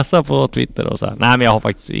får läsa på Twitter och så här. Nej, men jag har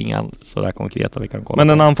faktiskt ingen sådär konkreta vi kan kolla. Men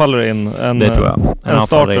en anfallare in, det tror jag. En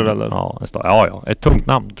starter eller? Ja, ett tungt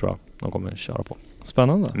namn tror jag de kommer köra på.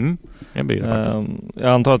 Spännande. Det blir det faktiskt.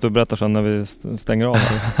 Jag antar att du berättar sen när vi stänger av.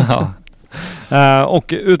 Ja.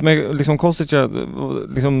 Och ut med liksom Kosica,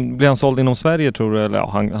 liksom, blir han såld inom Sverige tror du? Eller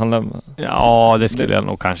ja, det skulle jag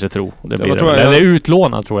nog kanske tro. Det blir det. Eller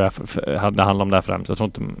utlånad tror jag det handlar om det främst. Jag tror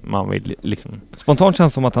inte man vill liksom... Spontant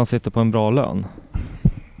känns som att han sitter på en bra lön.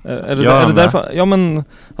 Är det därför? Ja, men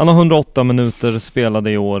han har 108 minuter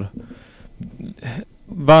spelade i år.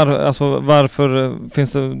 Varför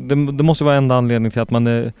finns det måste vara enda anledning till att man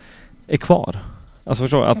är kvar. Alltså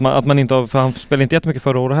förstår att man inte har, för han spelade inte jättemycket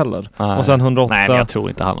förra året heller. Nej. Och sen 108. Nej, men jag tror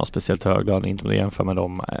inte han har speciellt hög lön, inte om det jämför med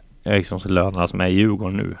de liksom, lönerna som är i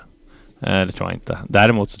Djurgården nu. Det tror jag inte.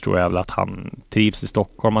 Däremot så tror jag väl att han trivs i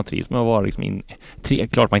Stockholm. Han trivs med att vara liksom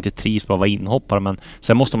klart man inte trivs med att vara inhoppare, men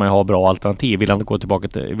sen måste man ju ha bra alternativ. Vill han gå tillbaka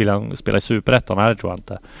vill han spela i Superettan? Nej, det tror jag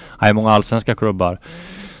inte. Det är många allsvenska klubbar.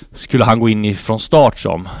 Skulle han gå in från start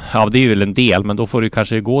som? Ja, det är ju väl en del, men då får du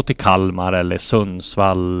kanske gå till Kalmar eller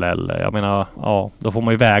Sundsvall eller, jag menar, ja, då får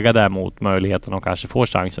man ju väga där mot möjligheten och kanske få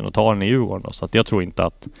chansen att ta den i Djurgården då. Så att jag tror inte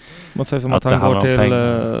att man säger som att han går till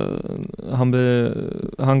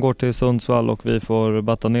han går till Sundsvall och vi får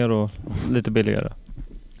batta ner och lite billigare.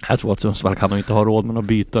 Jag tror att Sundsvall kan nog inte ha råd med några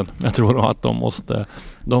byten. Jag tror nog att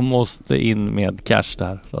de måste in med cash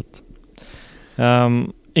där, så att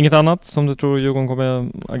inget annat som du tror Djurgården kommer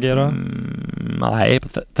agera? Nej,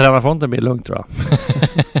 tränarfronten blir lugnt tror jag.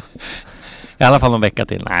 I alla fall en vecka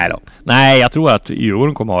till. Nej, jag tror att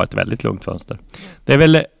Djurgården kommer ha ett väldigt lugnt fönster. Det är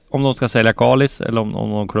väl om de ska sälja Kalis eller om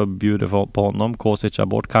någon klubb bjuder på honom. Kosica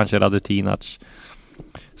bort, kanske Radetinac.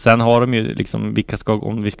 Sen har de ju liksom,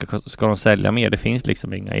 ska de sälja mer? Det finns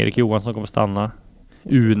liksom inga. Erik Johansson kommer stanna.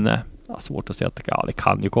 Une. Svårt att säga att det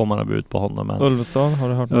kan ju komma något bud på honom. Men Ulvestad, har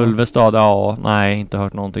du hört något? Ulvestad, ja, nej, inte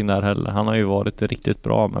hört någonting där heller. Han har ju varit riktigt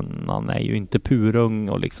bra, men han är ju inte purung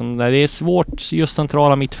och liksom, när det är svårt, just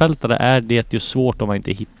centrala mittfältare är det ju svårt om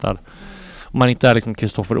man inte är liksom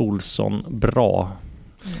Kristoffer Olsson bra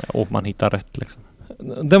och man hittar rätt liksom.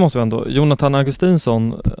 Det måste vi ändå. Jonathan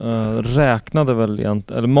Augustinsson räknade väl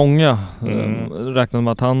eller många räknade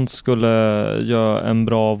med att han skulle göra en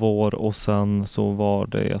bra vår och sen så var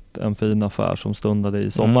det en fin affär som stundade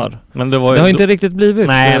i sommar. Men det har inte riktigt blivit.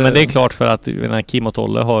 Nej, men det är klart för att Kim och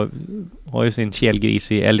Tolle har ju sin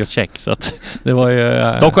kelgris i Elliot Check, så att det var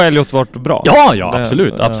ju... Dock har Elliot varit bra. Ja,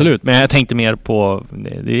 absolut. Men jag tänkte mer på,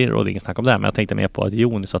 det råder ingen snack om det, men jag tänkte mer på att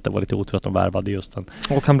Jonis, att det var lite otur att de värvade just en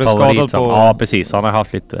och han blev skadad på... Ja, precis. Så han har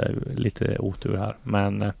haft lite otur här.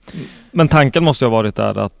 Men tanken måste ju ha varit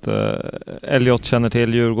där att Elliot känner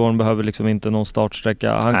till Djurgården, behöver liksom inte någon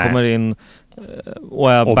startsträcka. Han kommer in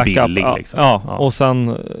och är backup. Billig, liksom. Ja, och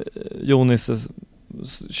sen Jonis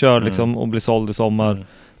kör liksom och blir såld i sommar.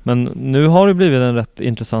 Men nu har det blivit en rätt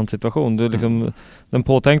intressant situation. Du liksom, den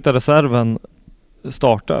påtänkta reserven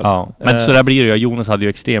startar. Ja, men så där blir det ju. Jonas hade ju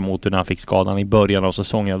extrem otur när han fick skadan i början av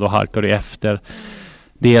säsongen. Då halkade det efter.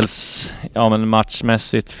 Dels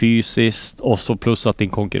matchmässigt, fysiskt och så plus att din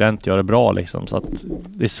konkurrent gör det bra liksom. Så att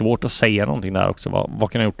det är svårt att säga någonting där också.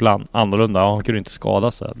 Vad kan jag gjort annorlunda? Ja, han kunde inte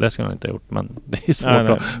skada sig. Det skulle han inte ha gjort. Men det är svårt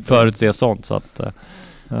att förutse sånt. Så att...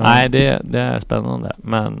 Nej, det är spännande.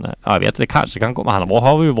 Men jag vet, det kanske kan komma. Han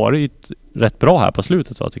har ju varit rätt bra här på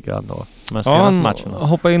slutet, så tycker jag ändå. Men senaste matcherna.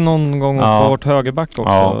 Hoppa in någon gång och få vårt högerback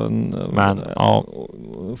också.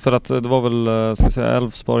 För att det var väl,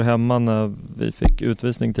 Elfsborg hemma när vi fick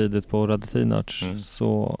utvisning tidigt på Radetinac.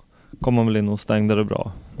 Så kom han väl in och stängde det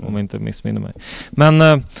bra, om jag inte missminner mig.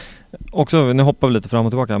 Men också, nu hoppar vi lite fram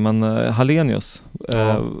och tillbaka, men Hallenius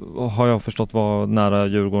har jag förstått var nära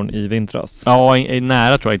Djurgården i vintras. Ja,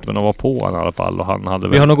 nära tror jag inte, men de var på honom i alla fall. Och han hade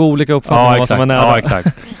vi har nog olika uppfattningar om vad som var nära. Ja,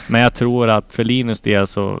 exakt. Men jag tror att för Linus del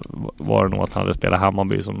så var det nog att han hade spelat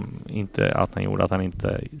Hammarby som inte, att han gjorde att han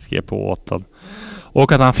inte skrev på åt den.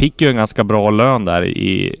 Och att han fick ju en ganska bra lön där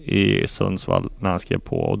i Sundsvall när han skrev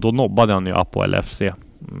på. Och då nobbade han ju Apoel FC.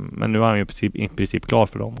 Men nu är han ju i princip klar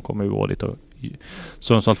för dem. Kommer ju gå dit och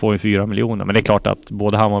Sundsvall får ju 4 miljoner. Men det är klart att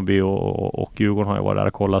både Hammarby och Djurgården har ju varit där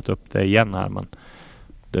och kollat upp det igen här. Men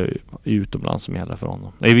det är ju utomlands som gäller för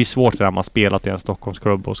honom. Det är ju svårt när man spelat i en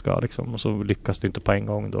Stockholmsklubb och ska liksom, och så lyckas du inte på en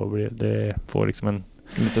gång. Då blir det får liksom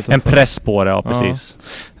en press på det, ja precis.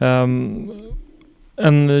 Ja.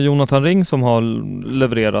 En Jonathan Ring som har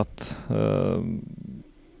levererat.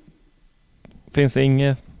 Finns det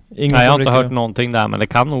inget? Nej, jag har inte hört någonting där, men det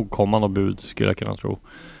kan nog komma något bud, skulle jag kunna tro.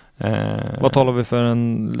 Vad talar vi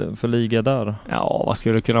för liga där? Ja, vad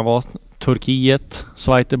skulle det kunna vara? Turkiet,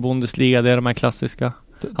 Zweite Bundesliga, det är de här klassiska.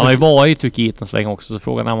 Han har ju varit i Turkiet en sväng också, så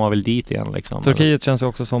frågan är om han vill dit igen liksom. Turkiet känns ju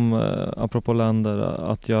också som, apropå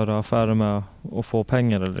länder, att göra affärer med och få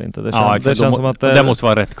pengar eller inte. Det känns som att det måste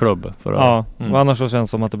vara rätt klubb för att, annars så känns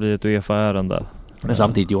det som att det blir ett UEFA-ärende. Men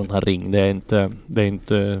samtidigt Jonathan Ring, det är inte det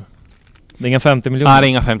är inga 50 miljoner. Nej, det är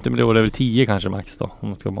inga 50 miljoner, det är väl 10 kanske max då.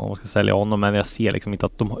 Om man ska sälja honom. Men jag ser liksom inte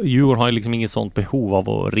att Djurgården har ju liksom inget sånt behov av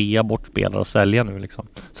att rea bort spelare och sälja nu liksom.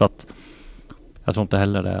 Så att jag tror inte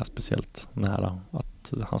heller det är speciellt nära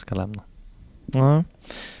att han ska lämna. Nej.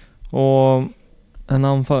 Och en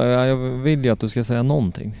anfallare, jag vill ju att du ska säga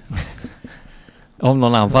någonting. Om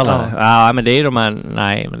någon anfallare? Ja, men det är men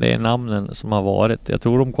det är namnen som har varit. Jag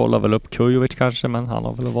tror de kollar väl upp Kujovic kanske, men han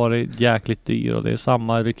har väl varit jäkligt dyr och det är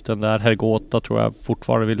samma rykten där. Hergota tror jag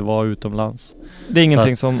fortfarande vill vara utomlands. Det är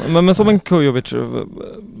ingenting som, men som en Kujovic,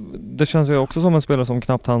 det känns ju också som en spelare som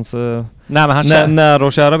knappt hans när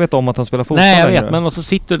och kära vet om att han spelar fotboll. Nej, jag vet, men och så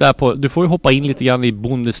sitter du där på, du får ju hoppa in lite grann i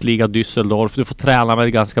Bundesliga Düsseldorf, du får träna med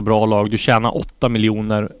ett ganska bra lag, du tjänar 8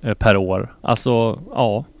 miljoner per år. Alltså,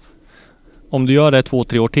 ja. Om du gör det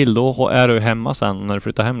 2-3 år till, då är du hemma sen när du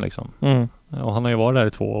flyttar hem liksom. Och han har ju varit där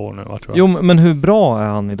i 2 år nu, tror jag. Jo, men hur bra är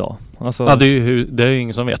han idag? Alltså... Ja, det är ju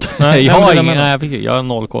ingen som vet. Nej, jag har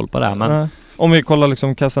noll koll på det här, men... Om vi kollar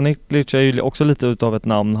liksom, Kasaniklic är ju också lite utav ett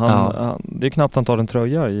namn. Det är knappt han tar en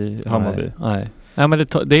tröja i Hammarby. Nej. Ja, men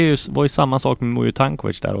var ju samma sak med Mujo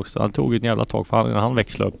Tankovic där också. Han tog ett jävla tag för han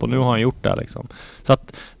växlade upp och nu har han gjort det liksom. Så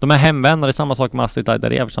att de här hemvändare, är samma sak med Astrid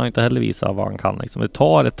Ajdarevic, han har inte heller visat vad han kan liksom. Det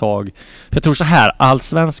tar ett tag. För jag tror så här,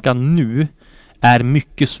 allsvenskan nu är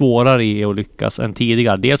mycket svårare i att lyckas än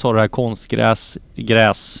tidigare. Dels har du det här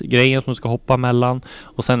konstgräsgrejen som du ska hoppa mellan,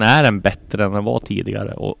 och sen är den bättre än den var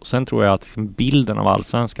tidigare. Och sen tror jag att liksom bilden av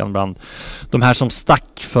allsvenskan bland de här som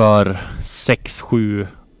stack för 6-7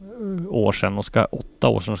 år sedan och 8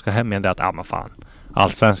 år sedan och ska hem igen, det är att men fan,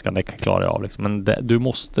 allsvenskan, det kan klara jag av liksom. Men det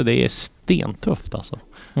är stentufft alltså.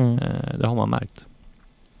 Det har man märkt.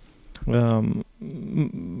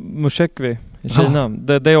 Mushekwi i Kina,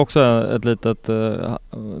 det är också ett litet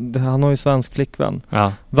han har ju svensk flickvän.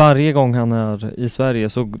 Varje gång han är i Sverige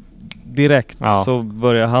så direkt så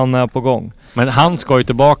börjar han är på gång. Men han ska ju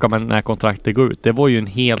tillbaka, men när kontraktet går ut, det var ju en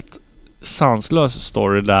helt sanslös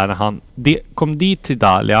story där när han kom dit till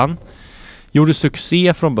Dalian, gjorde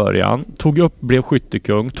succé från början, blev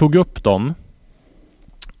skyttekung, tog upp dem.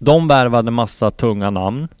 De värvade massa tunga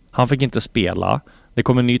namn. Han fick inte spela. Det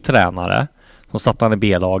kom en ny tränare som satt han i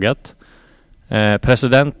B-laget.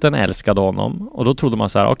 Presidenten älskade honom och då trodde man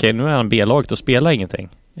så här: okej, nu är han B-laget och spelar ingenting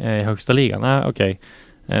i högsta ligan. Nej, okej.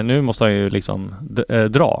 Nu måste han ju liksom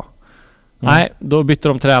dra. Nej, då bytte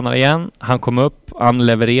de tränare igen. Han kom upp, han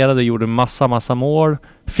levererade, gjorde massa mål,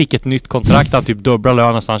 fick ett nytt kontrakt, han typ dubbla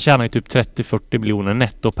lönen, så han tjänar ju typ 30-40 miljoner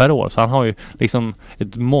netto per år. Så han har ju liksom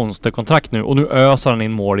ett monsterkontrakt nu och nu öser han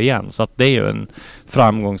in mål igen. Så att det är ju en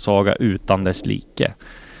framgångssaga utan dess like.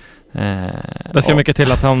 Det ska mycket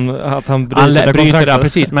till att han bryter det kontraktet. Ja,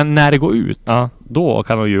 precis, men när det går ut, då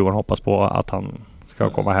kan nog Djurgården hoppas på att han ska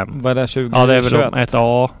komma hem. Vad är det, 2021? Ja, det är väl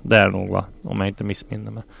det är nog, va? Om jag inte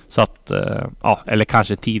missminner mig. Så att, eller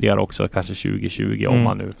kanske tidigare också, kanske 2020 om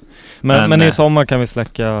man nu. Men i sommar kan vi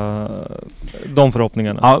släcka de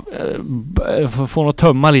förhoppningarna. Ja, får nog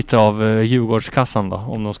tömma lite av Djurgårdskassan då,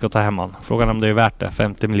 om de ska ta hem han. Frågan om det är värt det,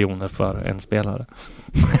 50 miljoner för en spelare.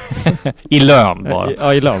 I lön bara.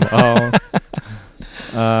 Ja, i lön.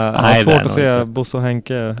 Nej, svårt att se Bosse och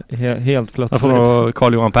Henke helt plötsligt. Då får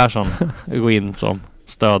Carl-Johan Persson gå in som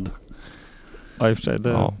stöd. Ja, i och för sig.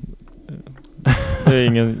 Det är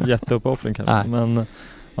ingen jätteuppoffring kanske. Men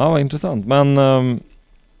ja, vad intressant. Men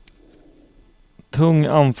tung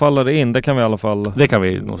anfallare in, det kan vi i alla fall. Det kan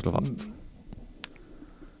vi nog slå fast.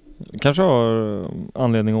 Kanske har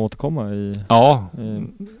anledning att återkomma i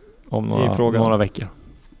om några veckor.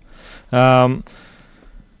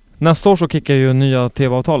 Nästa år så kickar ju nya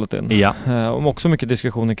tv-avtalet in. Ja. Och också mycket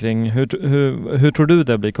diskussioner kring hur tror du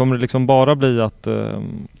det blir? Kommer det liksom bara bli att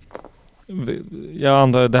jag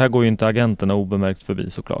antar, det här går ju inte agenterna obemärkt förbi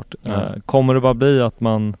såklart. Kommer det bara bli att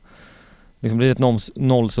man liksom blir ett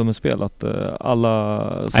nollsummespel, att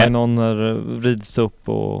alla sign-oner vrids upp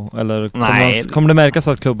eller kommer det märkas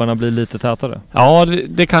att klubbarna blir lite tätare? Ja,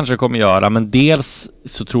 det kanske kommer göra, men dels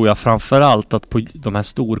så tror jag framförallt att på de här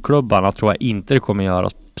storklubbarna tror jag inte det kommer göra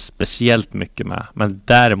speciellt mycket med, men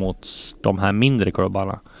däremot de här mindre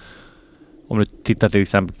klubbarna, om du tittar till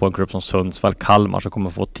exempel på en klubb som Sundsvall, Kalmar, så kommer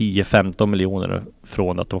få 10-15 miljoner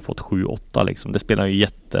från att de har fått 7-8 liksom. Det spelar ju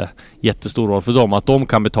jättestor roll för dem att de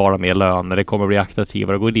kan betala mer löner. Det kommer bli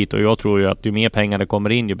attraktivare att gå dit, och jag tror ju att ju mer pengar det kommer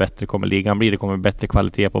in, ju bättre kommer ligan bli. Det kommer bättre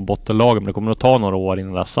kvalitet på bottenlagen, men det kommer att ta några år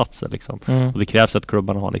innan det satsar liksom. Och det krävs att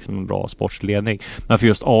klubbarna har liksom en bra sportsledning. Men för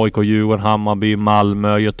just AIK, Djurgården, Hammarby,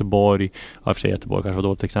 Malmö, Göteborg, för sig Göteborg kanske var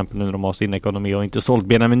dåligt exempel nu när de har sin ekonomi och inte sålt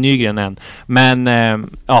Benjamin Nygren än. Men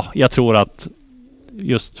jag tror att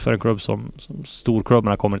just för en klubb som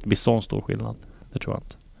storklubbarna kommer det inte bli sån stor skillnad. Det tror jag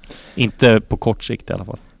inte. Inte på kort sikt i alla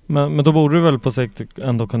fall. Men då borde det väl på sikt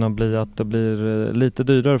ändå kunna bli att det blir lite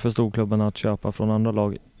dyrare för storklubbarna att köpa från andra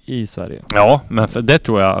lag i Sverige. Ja, men det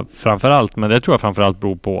tror jag framförallt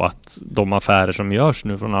beror på att de affärer som görs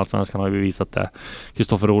nu från Allsvenskan har ju bevisat det.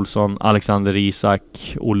 Kristoffer Olsson, Alexander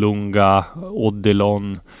Isak, Olunga,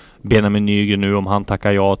 Odilon, Benjamin Nygren nu om han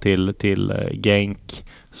tackar ja till Genk.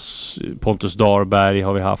 Pontus Darberg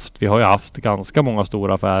har vi haft. Vi har ju haft ganska många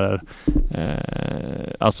stora affärer.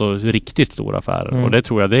 Alltså riktigt stora affärer. Och det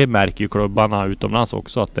tror jag, det märker ju klubbarna utomlands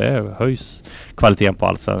också, att det höjs kvaliteten på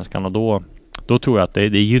Allsvenskan, och då tror jag att det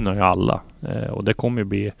gynnar ju alla. Och det kommer ju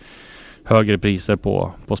bli högre priser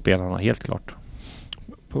på spelarna, helt klart.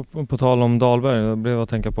 På tal om Dahlberg, jag blev att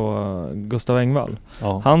tänka på Gustav Engvall.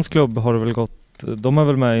 Ja. Hans klubb har det väl gått, de är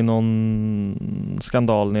väl med i någon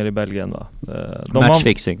skandal nere i Belgien, va?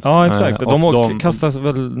 Matchfixing. Ja, exakt. De kastas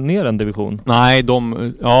väl ner en division? Nej,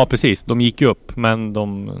 precis. De gick ju upp, men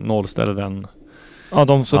de nollställde den. Ja,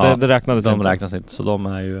 det räknades inte. De räknas inte, så de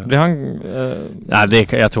är ju... Blir han...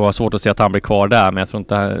 jag tror det är svårt att se att han blir kvar där, men jag tror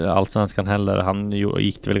inte Allsvenskan heller. Han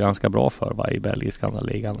gick det väl ganska bra för, i belgiska andra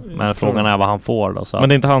ligan. Men frågan är vad han får då. Så. Men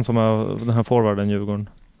det är inte han som är den här forwarden Djurgården?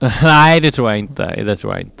 Nej, det tror jag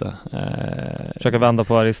inte. Försöka vända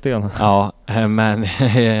på varje sten. Ja, men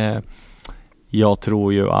jag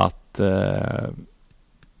tror ju att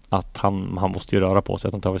han måste ju röra på sig,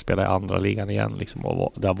 att han tar och spela i andra ligan igen liksom,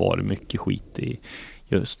 och det har varit mycket skit i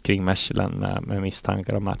just kring Mechelen med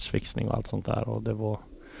misstankar om matchfixning och allt sånt där, och det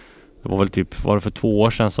var väl typ, var det för 2 år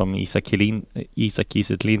sedan som Isak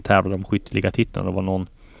Kiese Thelin tävlade om skytteligatiteln, och det var någon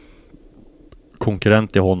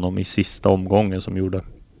konkurrent till honom i sista omgången som gjorde,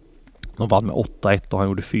 de vann med 8-1 och han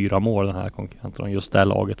gjorde 4 mål, den här konkurrenten, och just det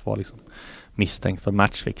laget var liksom misstänkt för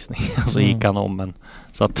matchfixning och så gick han om, men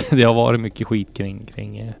så att det har varit mycket skit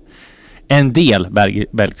kring en del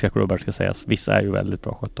belgiska klubbar, ska sägas. Vissa är ju väldigt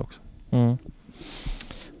bra skött också.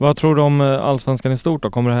 Vad tror du om Allsvenskan i stort då?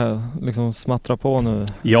 Kommer det här liksom smattra på nu?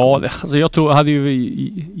 Ja, alltså jag hade ju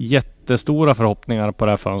jättestora förhoppningar på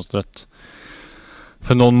det här fönstret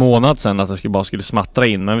för någon månad sedan, att det bara skulle smattra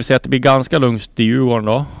in, men vi ser att det blir ganska lugnt i Djurgården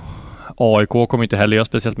då. AIK kommer inte heller göra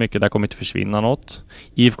speciellt mycket. Där kommer inte försvinna något.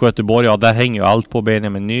 IFK Göteborg, där hänger ju allt på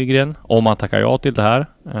Benjamin Nygren. Om man tackar ja till det här.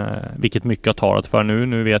 Vilket mycket har talat för nu.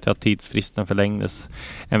 Nu vet jag att tidsfristen förlängdes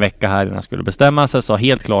en vecka här innan jag skulle bestämma sig. Så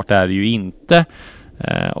helt klart är det ju inte.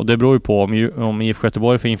 Och det beror ju på om IFK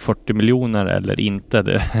Göteborg får in 40 miljoner eller inte.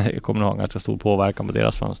 Det kommer att ha en ganska stor påverkan på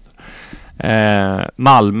deras fönster.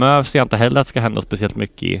 Malmö ser jag inte heller att det ska hända speciellt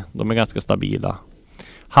mycket i. De är ganska stabila.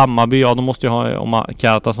 Hammarby, de måste ju ha, om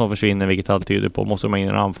Karatan som försvinner, vilket allt tyder på, måste de ha in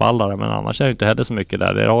en anfallare, men annars är det inte heller så mycket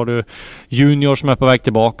där. Där har du junior som är på väg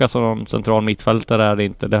tillbaka, så de central mittfältare är det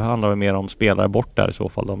inte. Det handlar ju mer om spelare bort där i så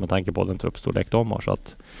fall då, med tanke på den truppstorlek de har. Så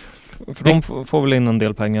att för de får väl in en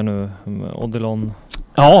del pengar nu, Odilon.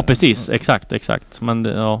 Ja, precis, exakt. Men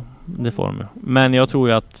det får de ju. Men jag tror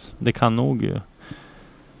ju att det kan nog ju.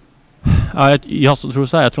 Ja, jag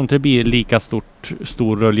tror inte det blir lika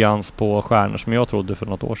stor ruljans på stjärnor som jag trodde för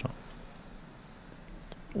något år sedan.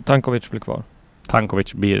 Och Tankovic blir kvar?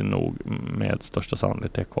 Tankovic blir nog med största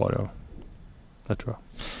sannolikhet kvar, ja. Det tror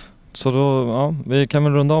jag. Så då, ja, vi kan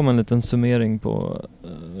väl runda om en liten summering på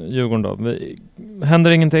Djurgården då.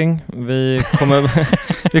 Händer ingenting. Vi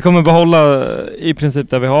kommer behålla i princip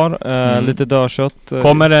det vi har. Lite dörrkött.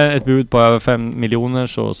 Kommer det ett bud på över 5 miljoner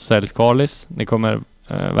så säljs Carlis. Ni kommer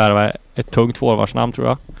värva ett tungt forwardsnamn tror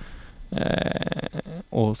jag.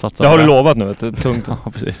 Och satsa. Det har du lovat nu, ett tungt.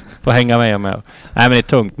 Ja, precis. Får hänga med. Nej, men det är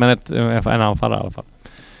tungt, men en anfallare i alla fall.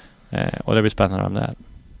 Och det blir spännande om det är.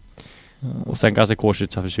 Och sen kanske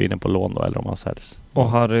Kårstitsa försvinner på lån då, eller om han säljs. Och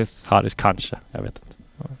Harris kanske, jag vet inte.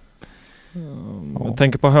 Jag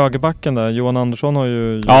tänker på högerbacken där. Johan Andersson har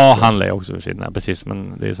ju... Ja, han lär också försvinna, precis.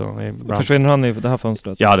 Men det är så... Försvinner han i det här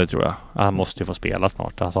fönstret? Ja, det tror jag. Han måste ju få spela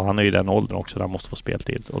snart. Alltså, han är ju i den åldern också där han måste få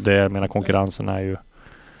speltid. Och det, jag menar, konkurrensen är ju...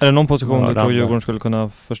 Är det någon position du tror Djurgården skulle kunna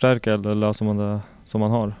förstärka eller löser man det som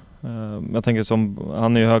man har? Jag tänker som...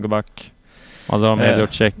 Han är ju högerback. Ja, de har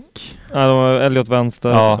Elliot check. Ja, de har Elliot vänster.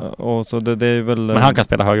 Ja. Och så det är väl... Men han kan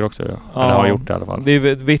spela höger också. Ja. Eller har gjort det i alla fall. Det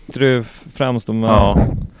är Vittry främst.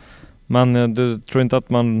 Men du tror inte att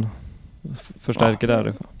man förstärker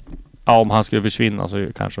där? Ja, om han skulle försvinna så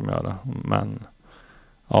kanske de gör det. Men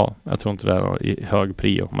ja, jag tror inte det är i hög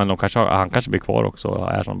prio. Men han kanske blir kvar också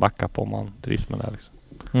och är som backup om man trivs med det. Liksom.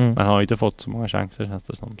 Men han har ju inte fått så många chanser känns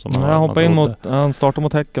det som han hoppade in mot, han startade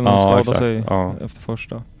mot Häcken och skadade sig efter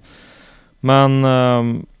första. Men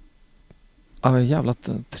jävla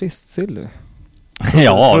trist Silly.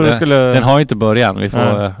 Ja, den har ju inte början. Vi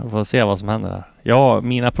får se vad som händer där. Ja,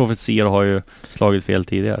 mina profetier har ju slagit fel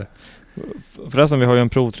tidigare. Förresten, vi har ju en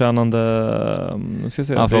provtränande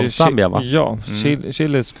från Zambia va? Ja,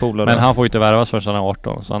 Chiles polare. Men han får ju inte värvas förrän han är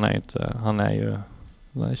 18. Så han är ju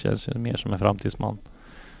det känns ju mer som en framtidsman.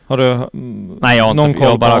 Har du Nej, jag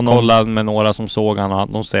har bara kollat med några som såg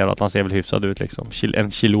han. De säger att han ser väl hyfsad ut liksom.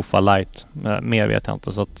 En Chilufa light. Mer vet jag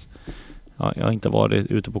inte så att jag har inte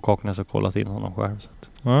varit ute på Kaknäs och kollat in honom själv. Så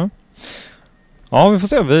att. Ja, vi får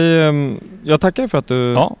se. Jag tackar för att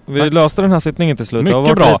vi löste den här sittningen till slut.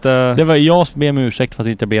 Mycket bra. Det var jag som ber om ursäkt för att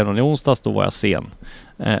det inte blev någon i onsdags. Då var jag sen.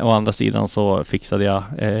 Å andra sidan så fixade jag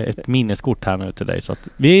ett minneskort här nu till dig. Så att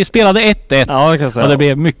vi spelade 1-1. Ja, det kan jag säga. Och det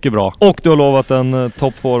blev mycket bra. Och du har lovat en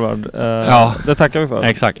toppforward. Det tackar vi för.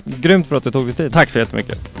 Exakt. Grymt för att du tog dig tid. Tack så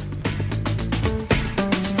jättemycket.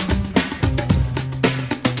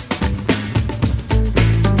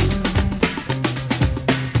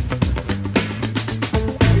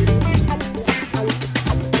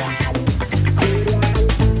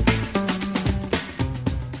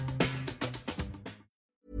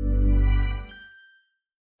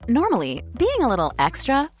 Normally, being a little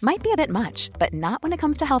extra might be a bit much, but not when it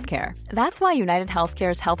comes to healthcare. That's why United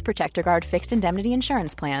Healthcare's Health Protector Guard fixed indemnity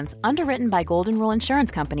insurance plans, underwritten by Golden Rule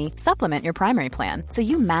Insurance Company, supplement your primary plan so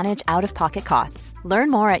you manage out-of-pocket costs.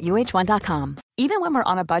 Learn more at uh1.com. Even when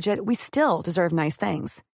we're on a budget, we still deserve nice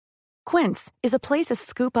things. Quince is a place to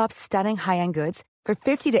scoop up stunning high-end goods for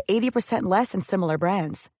 50 to 80% less than similar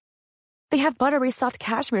brands. They have buttery soft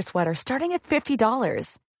cashmere sweaters starting at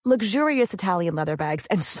 $50. Luxurious Italian leather bags,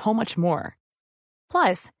 and so much more.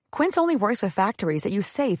 Plus, Quince only works with factories that use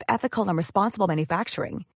safe, ethical, and responsible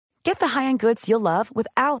manufacturing. Get the high-end goods you'll love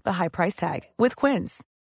without the high price tag with Quince.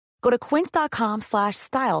 Go to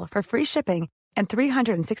quince.com/style for free shipping and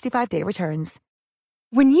 365-day returns.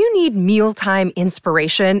 When you need mealtime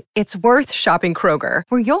inspiration, it's worth shopping Kroger,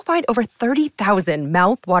 where you'll find over 30,000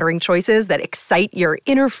 mouth-watering choices that excite your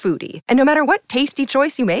inner foodie. And no matter what tasty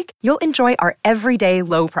choice you make, you'll enjoy our everyday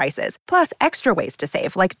low prices, plus extra ways to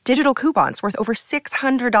save, like digital coupons worth over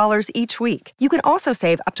 $600 each week. You can also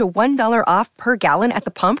save up to $1 off per gallon at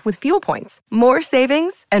the pump with fuel points. More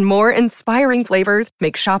savings and more inspiring flavors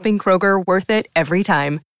make shopping Kroger worth it every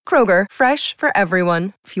time. Kroger, fresh for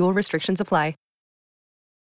everyone. Fuel restrictions apply.